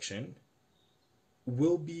hip flexion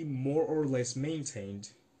will be more or less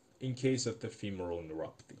maintained in case of the femoral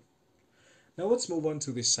neuropathy. Now let's move on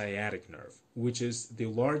to the sciatic nerve, which is the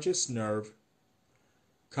largest nerve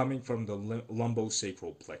coming from the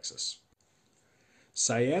lumbosacral plexus.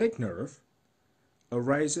 Sciatic nerve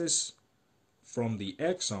arises from the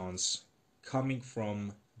axons coming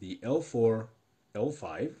from the L4,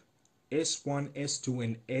 L5, S1, S2,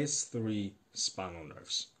 and S3 spinal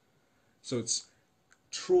nerves. So it's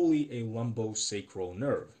truly a lumbosacral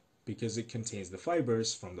nerve because it contains the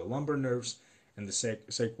fibers from the lumbar nerves and the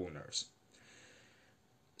sacral nerves.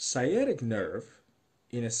 Sciatic nerve,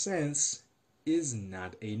 in a sense, is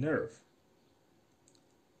not a nerve.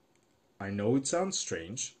 I know it sounds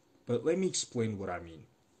strange, but let me explain what I mean.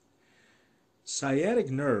 Sciatic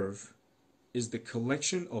nerve is the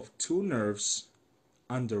collection of two nerves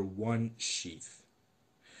under one sheath.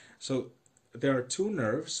 So there are two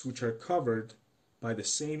nerves which are covered by the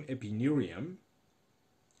same epineurium,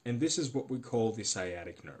 and this is what we call the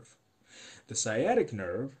sciatic nerve. The sciatic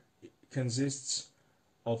nerve consists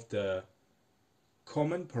of the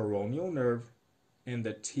common peroneal nerve and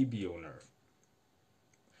the tibial nerve.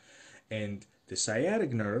 And the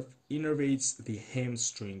sciatic nerve innervates the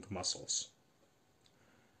hamstring muscles.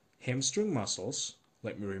 Hamstring muscles,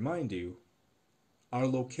 let me remind you, are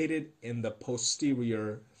located in the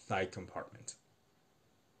posterior thigh compartment.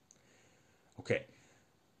 Okay,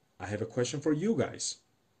 I have a question for you guys.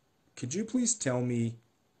 Could you please tell me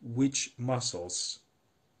which muscles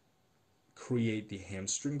create the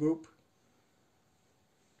hamstring group?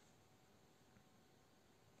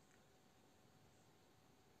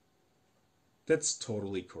 That's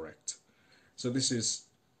totally correct. So this is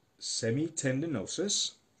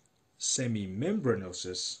semitendinosus,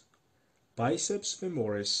 semimembranosus, biceps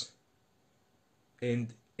femoris,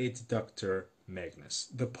 and adductor magnus,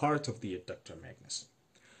 the part of the adductor magnus.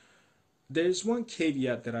 There's one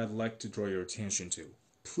caveat that I'd like to draw your attention to.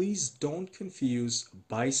 Please don't confuse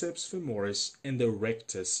biceps femoris and the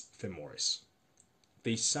rectus femoris.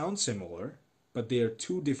 They sound similar, but they are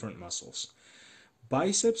two different muscles.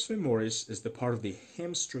 Biceps femoris is the part of the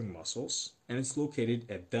hamstring muscles, and it's located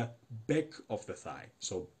at the back of the thigh.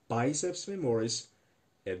 So biceps femoris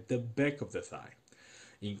at the back of the thigh.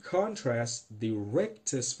 In contrast, the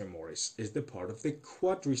rectus femoris is the part of the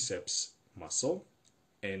quadriceps muscle,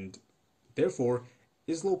 and therefore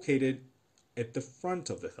is located at the front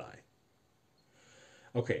of the thigh.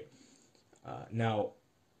 Okay, now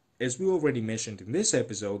as we already mentioned in this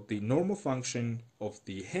episode, the normal function of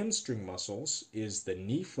the hamstring muscles is the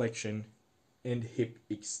knee flexion and hip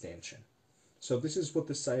extension. So this is what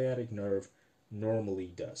the sciatic nerve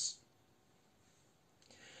normally does.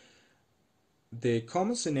 The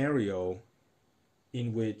common scenario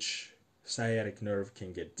in which sciatic nerve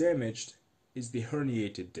can get damaged is the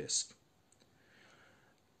herniated disc.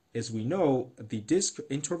 As we know, the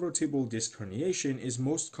intervertebral disc herniation is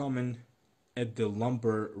most common at the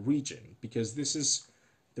lumbar region because this is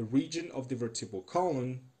the region of the vertebral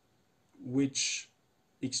column which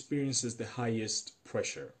experiences the highest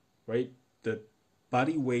pressure, right? The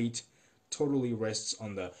body weight totally rests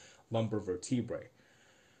on the lumbar vertebrae.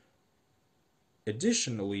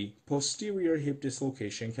 Additionally, posterior hip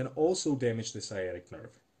dislocation can also damage the sciatic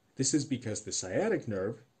nerve. This is because the sciatic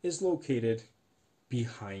nerve is located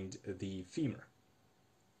behind the femur.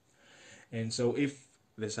 And so if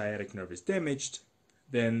the sciatic nerve is damaged,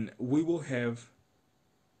 then we will have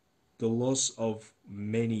the loss of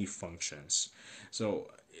many functions. So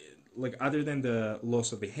like other than the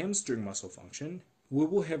loss of the hamstring muscle function, we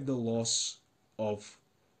will have the loss of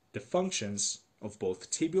the functions of both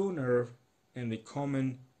tibial nerve and the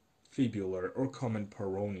common fibular or common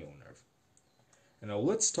peroneal nerve. And now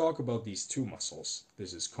let's talk about these two muscles.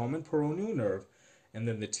 This is common peroneal nerve and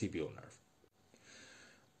then the tibial nerve.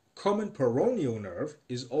 Common peroneal nerve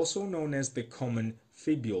is also known as the common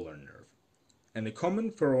fibular nerve. And the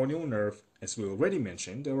common peroneal nerve, as we already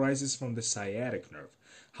mentioned, arises from the sciatic nerve.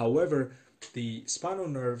 However, the spinal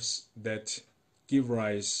nerves that give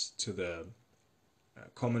rise to the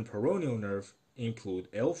common peroneal nerve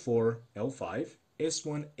include L4, L5,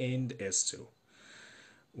 S1, and S2.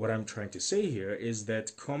 What I'm trying to say here is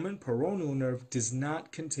that common peroneal nerve does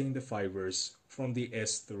not contain the fibers from the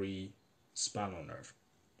S3 spinal nerve.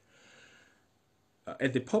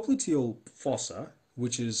 At the popliteal fossa,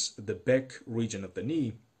 which is the back region of the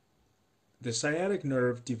knee, the sciatic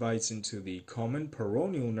nerve divides into the common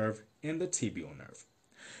peroneal nerve and the tibial nerve.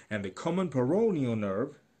 And the common peroneal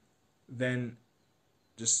nerve then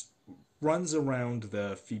just runs around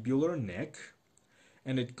the fibular neck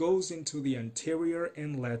and it goes into the anterior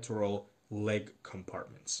and lateral leg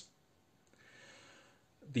compartments.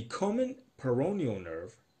 The common peroneal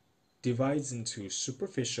nerve divides into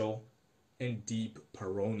superficial and deep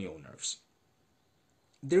peroneal nerves.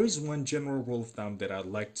 There is one general rule of thumb that I'd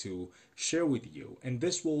like to share with you, and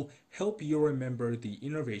this will help you remember the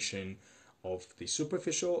innervation of the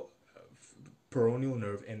superficial peroneal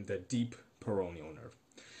nerve and the deep peroneal nerve.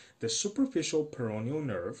 The superficial peroneal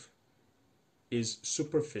nerve is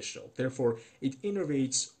superficial, therefore it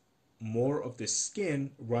innervates more of the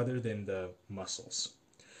skin rather than the muscles.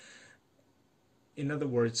 In other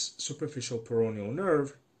words, superficial peroneal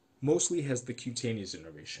nerve mostly has the cutaneous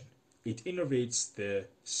innervation. It innervates the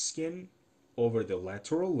skin over the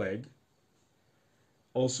lateral leg,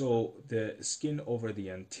 also the skin over the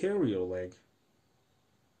anterior leg,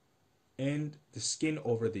 and the skin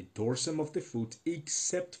over the dorsum of the foot,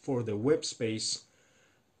 except for the web space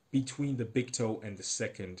between the big toe and the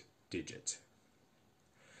second digit.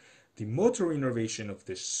 The motor innervation of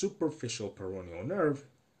the superficial peroneal nerve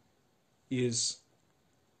is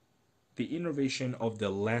the innervation of the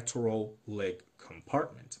lateral leg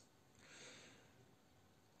compartment.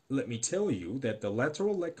 Let me tell you that the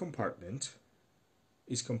lateral leg compartment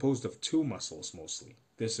is composed of two muscles mostly.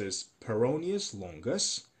 This is peroneus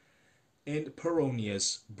longus and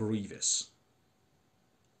peroneus brevis.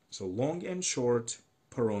 So long and short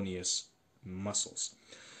peroneus muscles.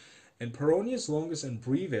 And peroneus longus and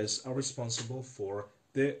brevis are responsible for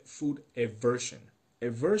the foot eversion.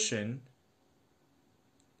 Eversion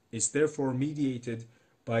is therefore mediated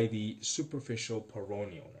by the superficial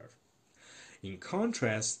peroneal nerve. In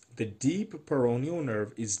contrast, the deep peroneal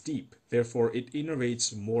nerve is deep, therefore it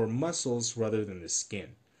innervates more muscles rather than the skin.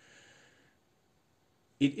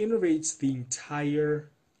 It innervates the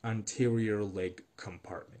entire anterior leg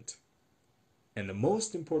compartment. And the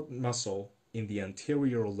most important muscle in the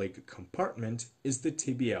anterior leg compartment is the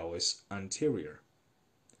tibialis anterior.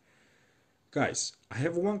 Guys, I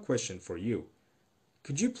have one question for you.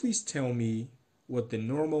 Could you please tell me what the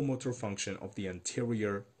normal motor function of the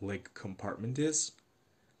anterior leg compartment is?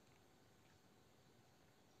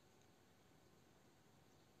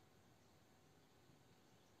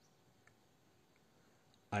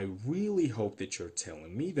 I really hope that you're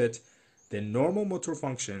telling me that the normal motor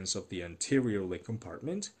functions of the anterior leg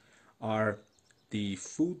compartment are the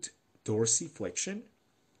foot dorsiflexion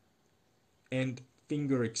and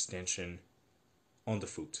finger extension on the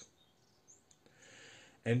foot.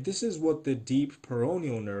 And this is what the deep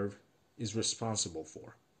peroneal nerve is responsible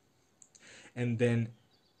for. And then,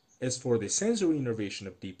 as for the sensory innervation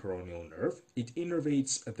of deep peroneal nerve, it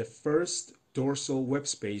innervates at the first dorsal web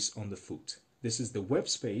space on the foot. This is the web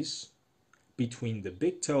space between the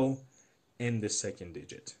big toe and the second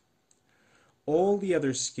digit. All the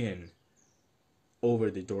other skin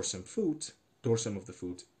over the dorsum of the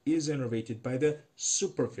foot is innervated by the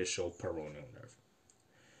superficial peroneal nerve.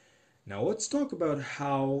 Now let's talk about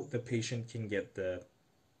how the patient can get the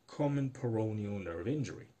common peroneal nerve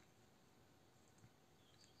injury.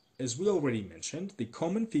 As we already mentioned, the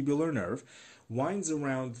common fibular nerve winds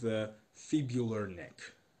around the fibular neck.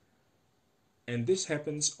 And this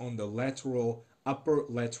happens on the upper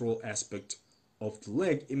lateral aspect of the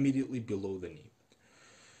leg immediately below the knee.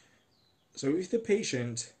 So if the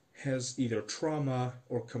patient has either trauma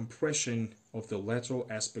or compression of the lateral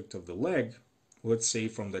aspect of the leg, let's say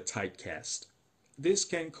from the tight cast, this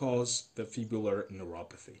can cause the fibular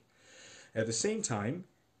neuropathy. At the same time,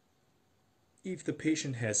 if the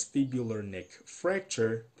patient has fibular neck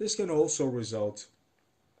fracture, this can also result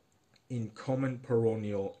in common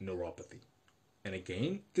peroneal neuropathy. And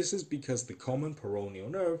again, this is because the common peroneal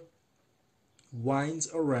nerve winds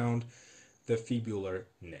around the fibular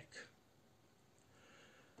neck.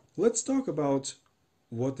 Let's talk about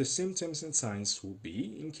what the symptoms and signs will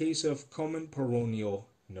be in case of common peroneal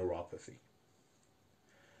neuropathy.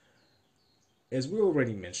 As we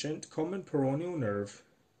already mentioned, common peroneal nerve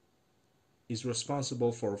is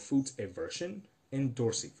responsible for foot eversion and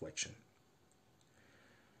dorsiflexion.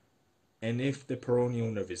 And if the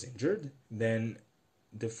peroneal nerve is injured, then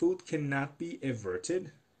the foot cannot be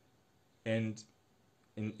everted, and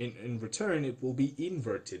in return it will be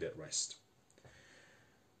inverted at rest.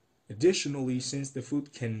 Additionally, since the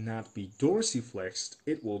foot cannot be dorsiflexed,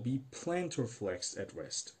 it will be plantarflexed at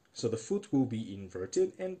rest. So the foot will be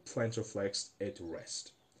inverted and plantarflexed at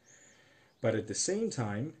rest. But at the same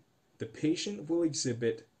time, the patient will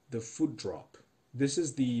exhibit the foot drop. This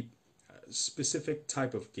is the specific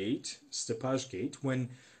type of gait, steppage gait, when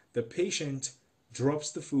the patient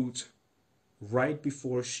drops the foot right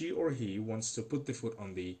before she or he wants to put the foot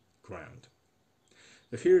on the ground.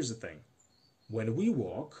 But here's the thing. When we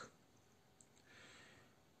walk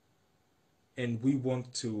and we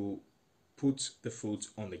want to put the foot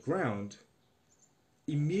on the ground,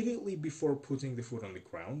 immediately before putting the foot on the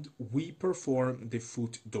ground, we perform the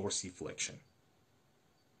foot dorsiflexion.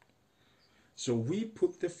 So we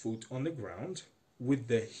put the foot on the ground with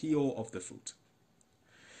the heel of the foot.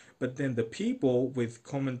 But then the people with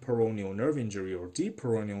common peroneal nerve injury or deep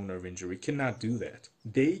peroneal nerve injury cannot do that.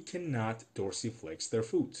 They cannot dorsiflex their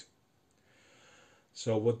foot.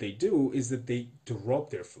 So what they do is that they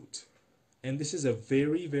drop their foot. And this is a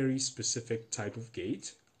very, very specific type of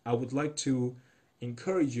gait. I would like to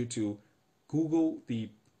encourage you to Google the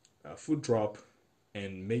foot drop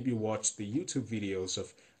and maybe watch the YouTube videos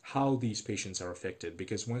of how these patients are affected,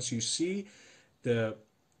 because once you see the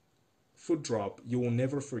foot drop, you will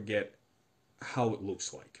never forget how it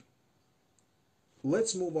looks like.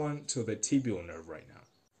 Let's move on to the tibial nerve right now.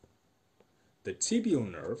 The tibial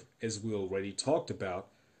nerve, as we already talked about,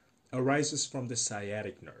 arises from the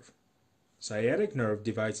sciatic nerve. Sciatic nerve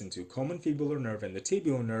divides into common fibular nerve and the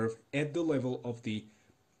tibial nerve at the level of the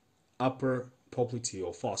upper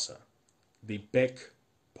popliteal fossa, the back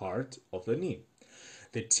part of the knee.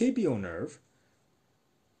 The tibial nerve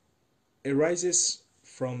arises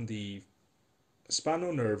from the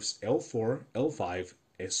spinal nerves L4, L5,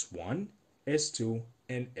 S1, S2,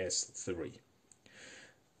 and S3.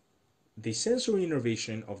 The sensory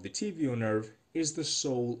innervation of the tibial nerve is the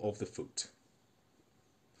sole of the foot.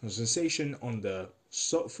 The sensation on the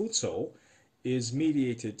foot sole is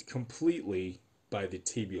mediated completely by the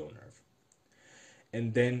tibial nerve.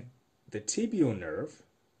 And then the tibial nerve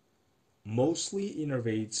mostly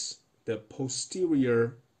innervates the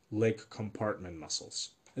posterior leg compartment muscles.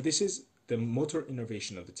 This is the motor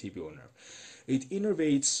innervation of the tibial nerve. It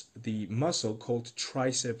innervates the muscle called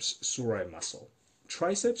triceps surae muscle.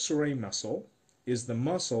 Triceps surae muscle is the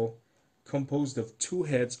muscle composed of two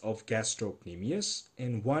heads of gastrocnemius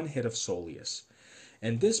and one head of soleus.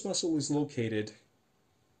 And this muscle is located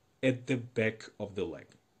at the back of the leg,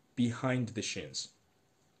 behind the shins.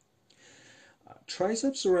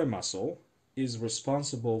 Triceps surae muscle is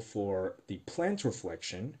responsible for the plantar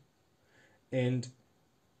flexion and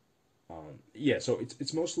so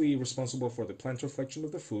it's mostly responsible for the plantar flexion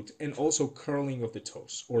of the foot and also curling of the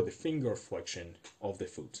toes, or the finger flexion of the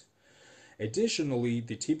foot. Additionally,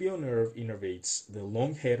 the tibial nerve innervates the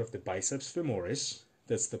long head of the biceps femoris,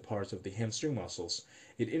 that's the part of the hamstring muscles.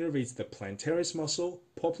 It innervates the plantaris muscle,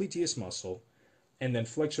 popliteus muscle, and then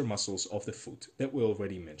flexor muscles of the foot that we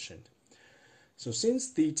already mentioned. So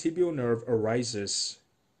since the tibial nerve arises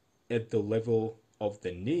at the level of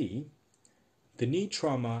the knee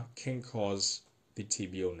trauma can cause the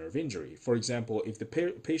tibial nerve injury. For example, if the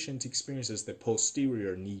patient experiences the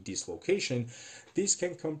posterior knee dislocation, this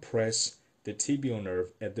can compress the tibial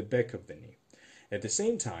nerve at the back of the knee. At the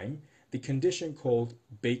same time, the condition called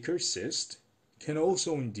Baker's cyst can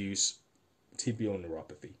also induce tibial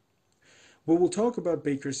neuropathy. We will talk about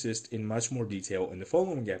Baker's cyst in much more detail in the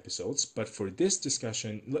following episodes, but for this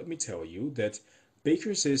discussion, let me tell you that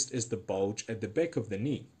Baker's cyst is the bulge at the back of the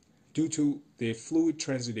knee due to the fluid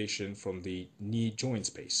transudation from the knee joint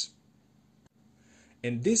space.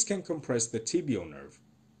 And this can compress the tibial nerve,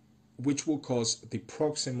 which will cause the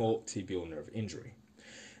proximal tibial nerve injury.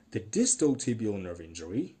 The distal tibial nerve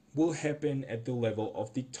injury will happen at the level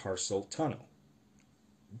of the tarsal tunnel.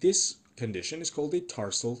 This condition is called the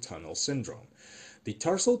tarsal tunnel syndrome. The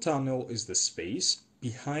tarsal tunnel is the space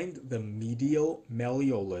behind the medial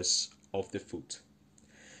malleolus of the foot.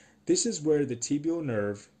 This is where the tibial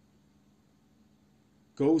nerve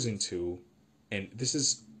goes into, and this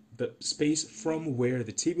is the space from where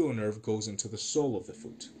the tibial nerve goes into the sole of the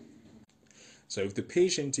foot. So if the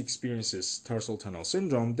patient experiences tarsal tunnel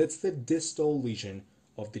syndrome, that's the distal lesion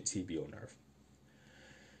of the tibial nerve.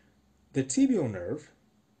 The tibial nerve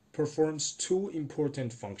performs two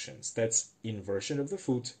important functions. That's inversion of the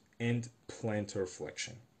foot and plantar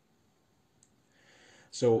flexion.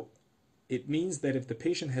 So it means that if the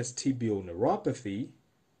patient has tibial neuropathy,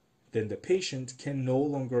 then the patient can no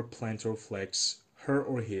longer plantar flex her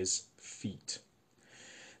or his feet.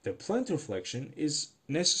 The plantar flexion is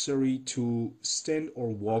necessary to stand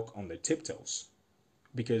or walk on the tiptoes.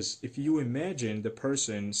 Because if you imagine the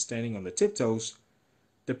person standing on the tiptoes,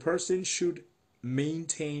 the person should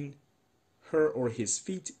maintain her or his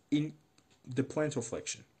feet in the plantar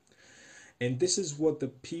flexion. And this is what the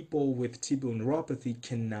people with tibial neuropathy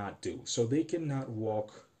cannot do. So they cannot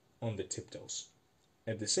walk on the tiptoes.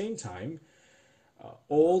 At the same time,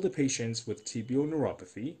 all the patients with tibial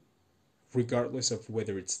neuropathy, regardless of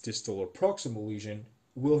whether it's distal or proximal lesion,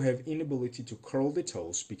 will have inability to curl the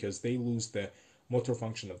toes because they lose the motor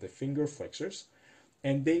function of the finger flexors,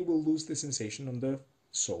 and they will lose the sensation on the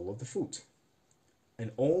sole of the foot.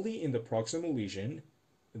 And only in the proximal lesion,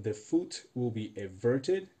 the foot will be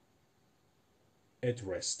everted at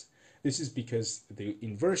rest. This is because the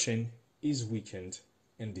inversion is weakened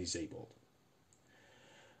and disabled.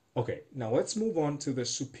 Okay, now let's move on to the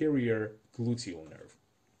superior gluteal nerve.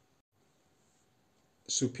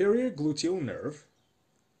 Superior gluteal nerve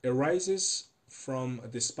arises from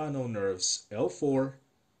the spinal nerves L4,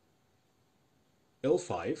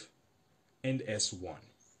 L5, and S1.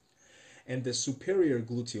 And the superior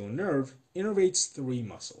gluteal nerve innervates three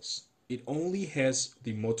muscles. It only has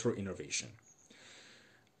the motor innervation.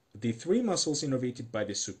 The three muscles innervated by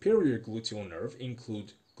the superior gluteal nerve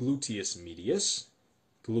include gluteus medius,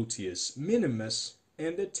 gluteus minimus,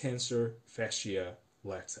 and the tensor fascia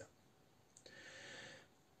lata.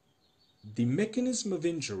 The mechanism of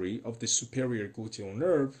injury of the superior gluteal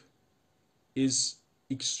nerve is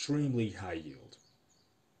extremely high yield.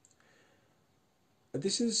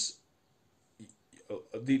 This is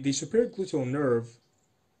the superior gluteal nerve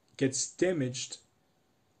gets damaged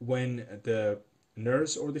when the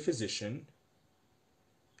nurse or the physician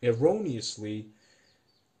erroneously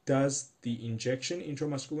does the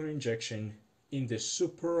intramuscular injection in the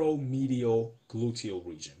superomedial gluteal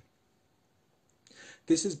region.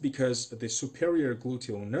 This is because the superior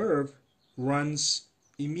gluteal nerve runs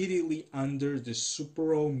immediately under the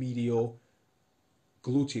superomedial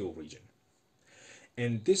gluteal region.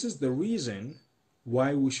 And this is the reason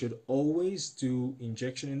why we should always do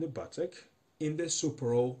injection in the buttock in the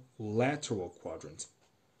superolateral quadrant,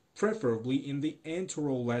 preferably in the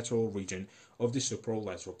anterolateral region of the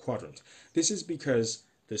superolateral quadrant. This is because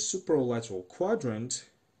the superolateral quadrant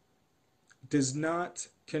does not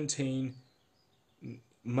contain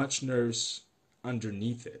much nerves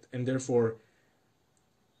underneath it, and therefore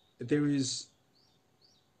there is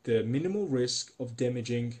the minimal risk of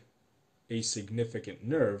damaging a significant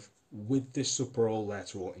nerve with the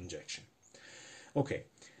superolateral injection. Okay,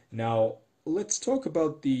 now let's talk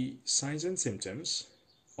about the signs and symptoms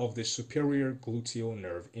of the superior gluteal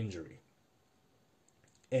nerve injury.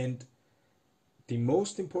 And the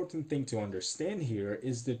most important thing to understand here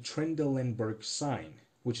is the Trendelenburg sign,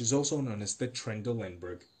 which is also known as the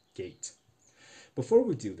Trendelenburg gait. Before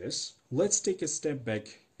we do this, let's take a step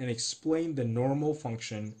back and explain the normal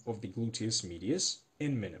function of the gluteus medius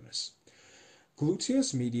and minimus.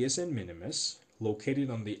 Gluteus medius and minimus, located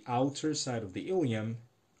on the outer side of the ilium,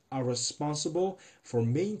 are responsible for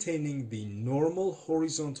maintaining the normal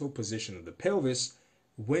horizontal position of the pelvis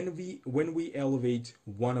when we elevate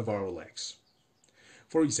one of our legs.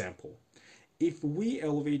 For example, if we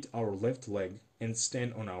elevate our left leg and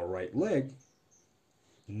stand on our right leg,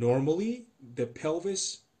 normally the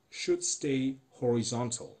pelvis should stay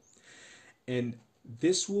horizontal, and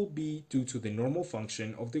this will be due to the normal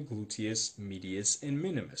function of the gluteus medius and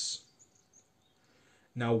minimus.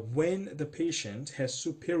 Now, when the patient has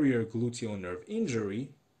superior gluteal nerve injury,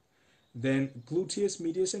 then gluteus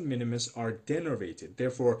medius and minimus are denervated.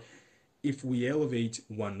 Therefore, if we elevate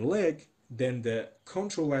one leg, then the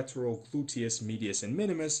contralateral gluteus medius and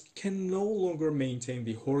minimus can no longer maintain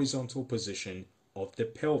the horizontal position of the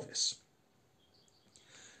pelvis.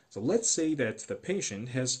 So let's say that the patient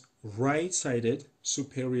has right-sided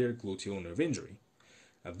superior gluteal nerve injury.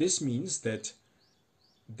 Now this means that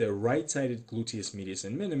the right-sided gluteus medius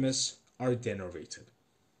and minimus are denervated.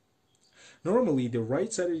 Normally, the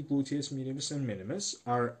right-sided gluteus medius and minimus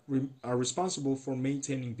are responsible for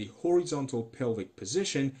maintaining the horizontal pelvic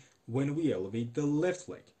position when we elevate the left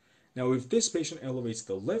leg. Now, if this patient elevates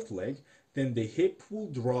the left leg, then the hip will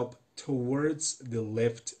drop towards the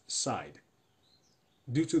left side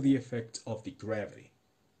due to the effect of the gravity.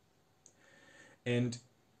 And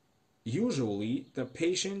usually, the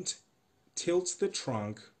patient tilts the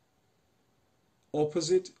trunk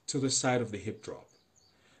opposite to the side of the hip drop.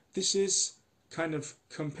 This is kind of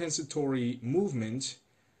compensatory movement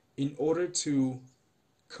in order to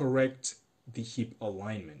correct the hip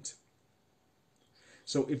alignment.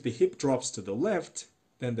 So if the hip drops to the left,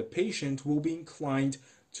 then the patient will be inclined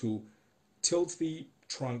to tilt the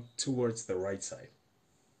trunk towards the right side.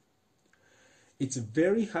 It's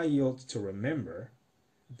very high yield to remember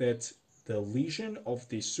that the lesion of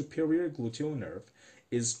the superior gluteal nerve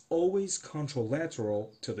is always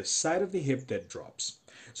contralateral to the side of the hip that drops.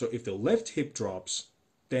 So if the left hip drops,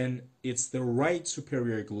 then it's the right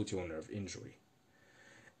superior gluteal nerve injury.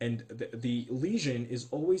 And the lesion is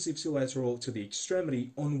always ipsilateral to the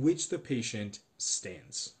extremity on which the patient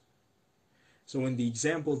stands. So in the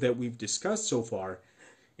example that we've discussed so far,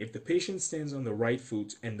 If the patient stands on the right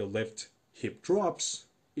foot and the left hip drops,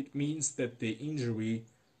 it means that the injury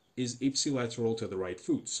is ipsilateral to the right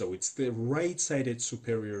foot. So it's the right-sided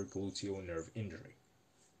superior gluteal nerve injury.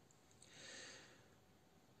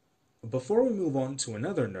 Before we move on to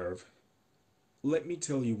another nerve, let me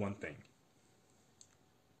tell you one thing.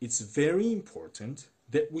 It's very important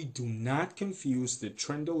that we do not confuse the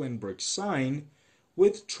Trendelenburg sign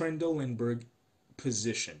with Trendelenburg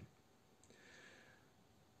position.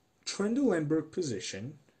 Trendelenburg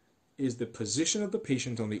position is the position of the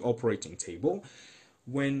patient on the operating table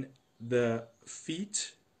when the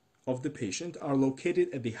feet of the patient are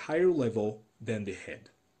located at the higher level than the head.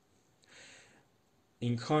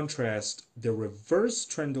 In contrast, the reverse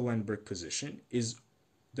Trendelenburg position is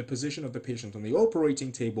the position of the patient on the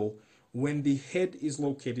operating table when the head is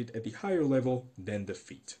located at the higher level than the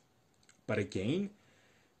feet. But again,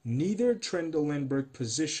 neither Trendelenburg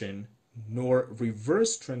position nor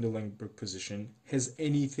reverse Trendelenburg position has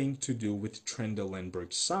anything to do with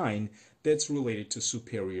Trendelenburg sign that's related to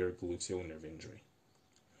superior gluteal nerve injury.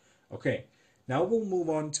 Okay, now we'll move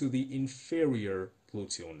on to the inferior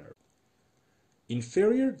gluteal nerve.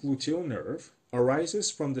 Inferior gluteal nerve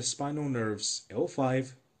arises from the spinal nerves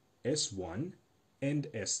L5, S1, and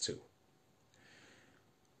S2.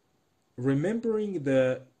 Remembering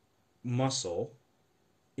the muscle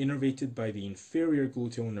innervated by the inferior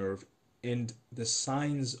gluteal nerve and the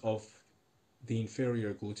signs of the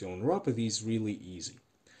inferior gluteal neuropathy is really easy.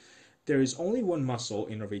 There is only one muscle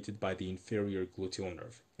innervated by the inferior gluteal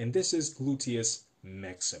nerve, and this is gluteus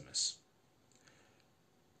maximus.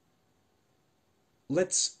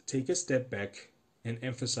 Let's take a step back and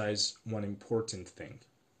emphasize one important thing.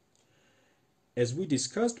 As we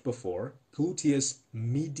discussed before, gluteus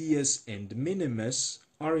medius and minimus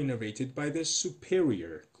are innervated by the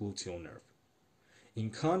superior gluteal nerve. In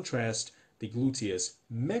contrast, the gluteus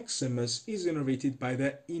maximus is innervated by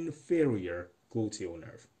the inferior gluteal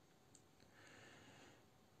nerve.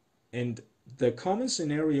 And the common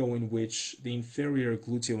scenario in which the inferior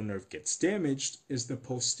gluteal nerve gets damaged is the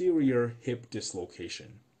posterior hip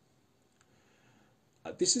dislocation.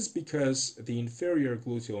 This is because the inferior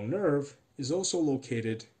gluteal nerve is also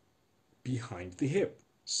located behind the hip.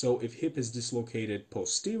 So if hip is dislocated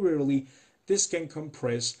posteriorly, this can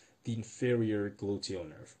compress the inferior gluteal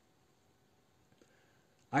nerve.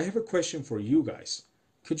 I have a question for you guys.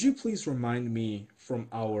 Could you please remind me from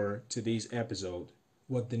our today's episode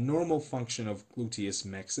what the normal function of gluteus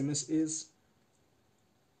maximus is?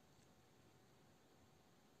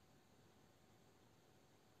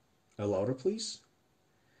 A louder, please.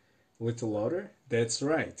 A little louder? That's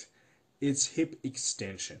right. It's hip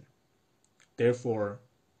extension. Therefore,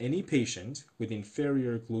 any patient with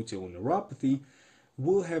inferior gluteal neuropathy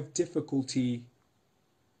will have difficulty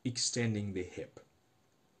extending the hip.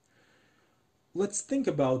 Let's think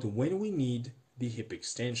about when we need the hip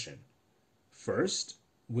extension. First,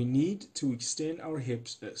 we need to extend our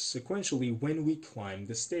hips sequentially when we climb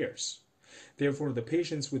the stairs. Therefore, the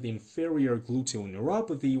patients with inferior gluteal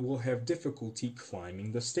neuropathy will have difficulty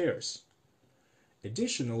climbing the stairs.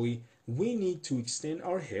 Additionally, we need to extend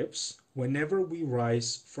our hips whenever we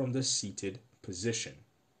rise from the seated position.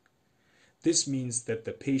 This means that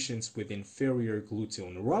the patients with inferior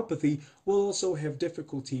gluteal neuropathy will also have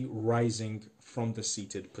difficulty rising from the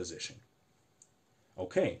seated position.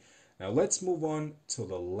 Okay, now let's move on to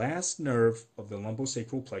the last nerve of the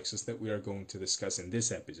lumbosacral plexus that we are going to discuss in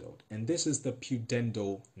this episode, and this is the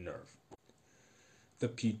pudendal nerve. The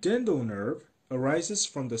pudendal nerve arises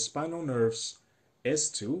from the spinal nerves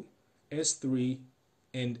S2, S3,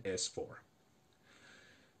 and S4.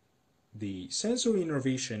 The sensory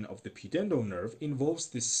innervation of the pudendal nerve involves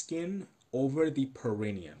the skin over the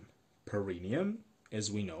perineum. Perineum,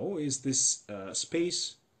 as we know, is this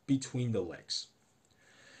space between the legs.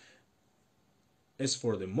 As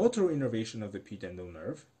for the motor innervation of the pudendal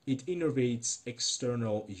nerve, it innervates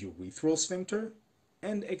external urethral sphincter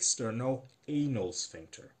and external anal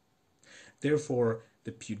sphincter. Therefore,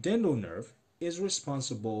 the pudendal nerve is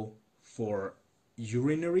responsible for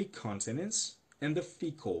urinary continence and the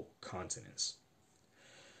fecal continence.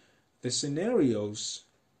 The scenarios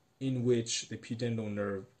in which the pudendal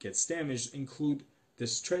nerve gets damaged include the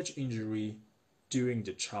stretch injury during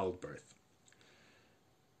the childbirth.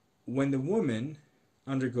 When the woman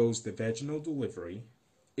undergoes the vaginal delivery,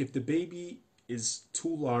 if the baby is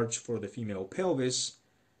too large for the female pelvis,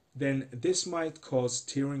 then this might cause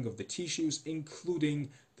tearing of the tissues, including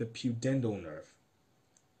the pudendal nerve,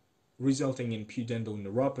 resulting in pudendal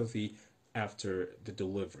neuropathy after the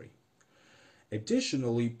delivery.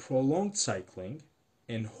 Additionally, prolonged cycling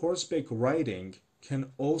and horseback riding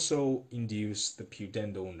can also induce the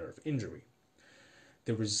pudendal nerve injury.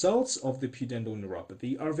 The results of the pudendal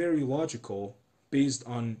neuropathy are very logical based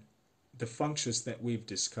on the functions that we've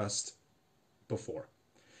discussed before.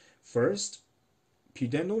 First,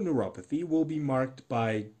 pudendal neuropathy will be marked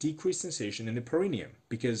by decreased sensation in the perineum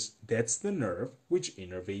because that's the nerve which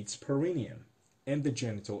innervates perineum and the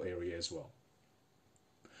genital area as well.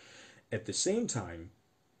 At the same time,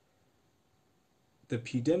 the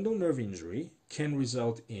pudendal nerve injury can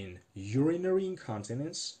result in urinary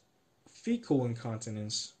incontinence, fecal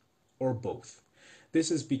incontinence, or both.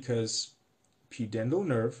 This is because pudendal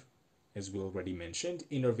nerve, as we already mentioned,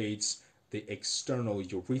 innervates the external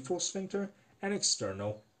urethral sphincter and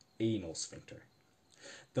external anal sphincter.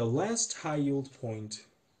 The last high yield point,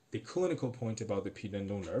 the clinical point about the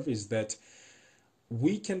pudendal nerve is that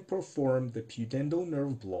we can perform the pudendal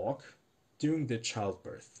nerve block during the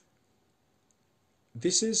childbirth.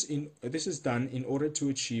 This is done in order to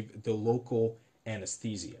achieve the local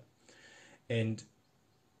anesthesia. And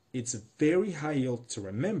it's very high yield to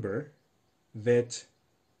remember that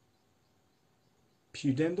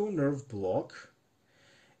pudendal nerve block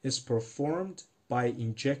is performed by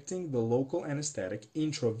injecting the local anesthetic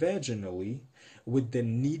intravaginally with the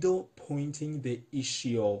needle pointing the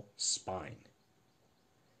ischial spine.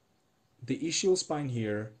 The ischial spine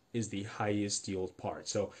here is the highest yield part.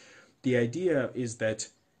 So the idea is that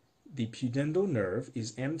the pudendal nerve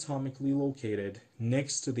is anatomically located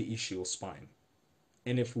next to the ischial spine.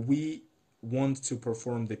 And if we want to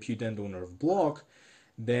perform the pudendal nerve block,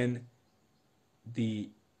 then the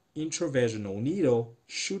intravaginal needle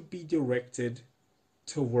should be directed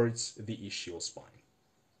towards the ischial spine.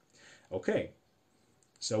 Okay,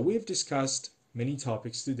 so we've discussed many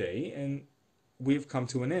topics today and we've come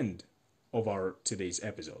to an end of our today's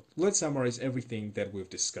episode. Let's summarize everything that we've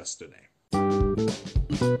discussed today.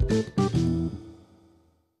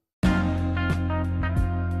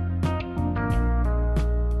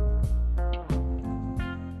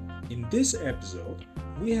 In this episode,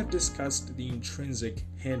 we have discussed the intrinsic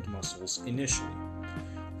hand muscles initially.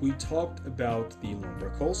 We talked about the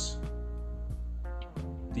lumbricals,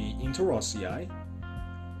 the interossei,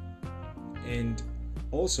 and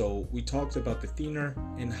also we talked about the thenar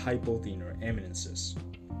and hypothenar eminences.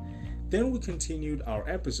 Then we continued our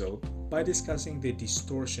episode by discussing the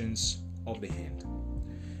distortions of the hand.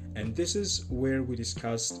 And this is where we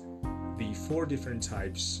discussed the 4 different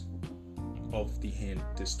types of the hand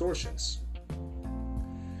distortions.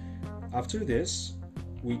 After this,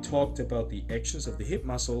 we talked about the actions of the hip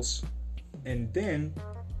muscles, and then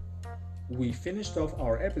we finished off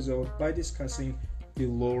our episode by discussing the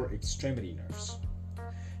lower extremity nerves.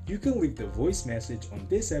 You can leave the voice message on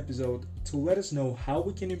this episode to let us know how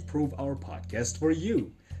we can improve our podcast for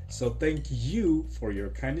you. So thank you for your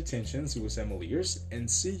kind attention, Suicide Ears, and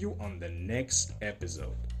see you on the next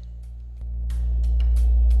episode.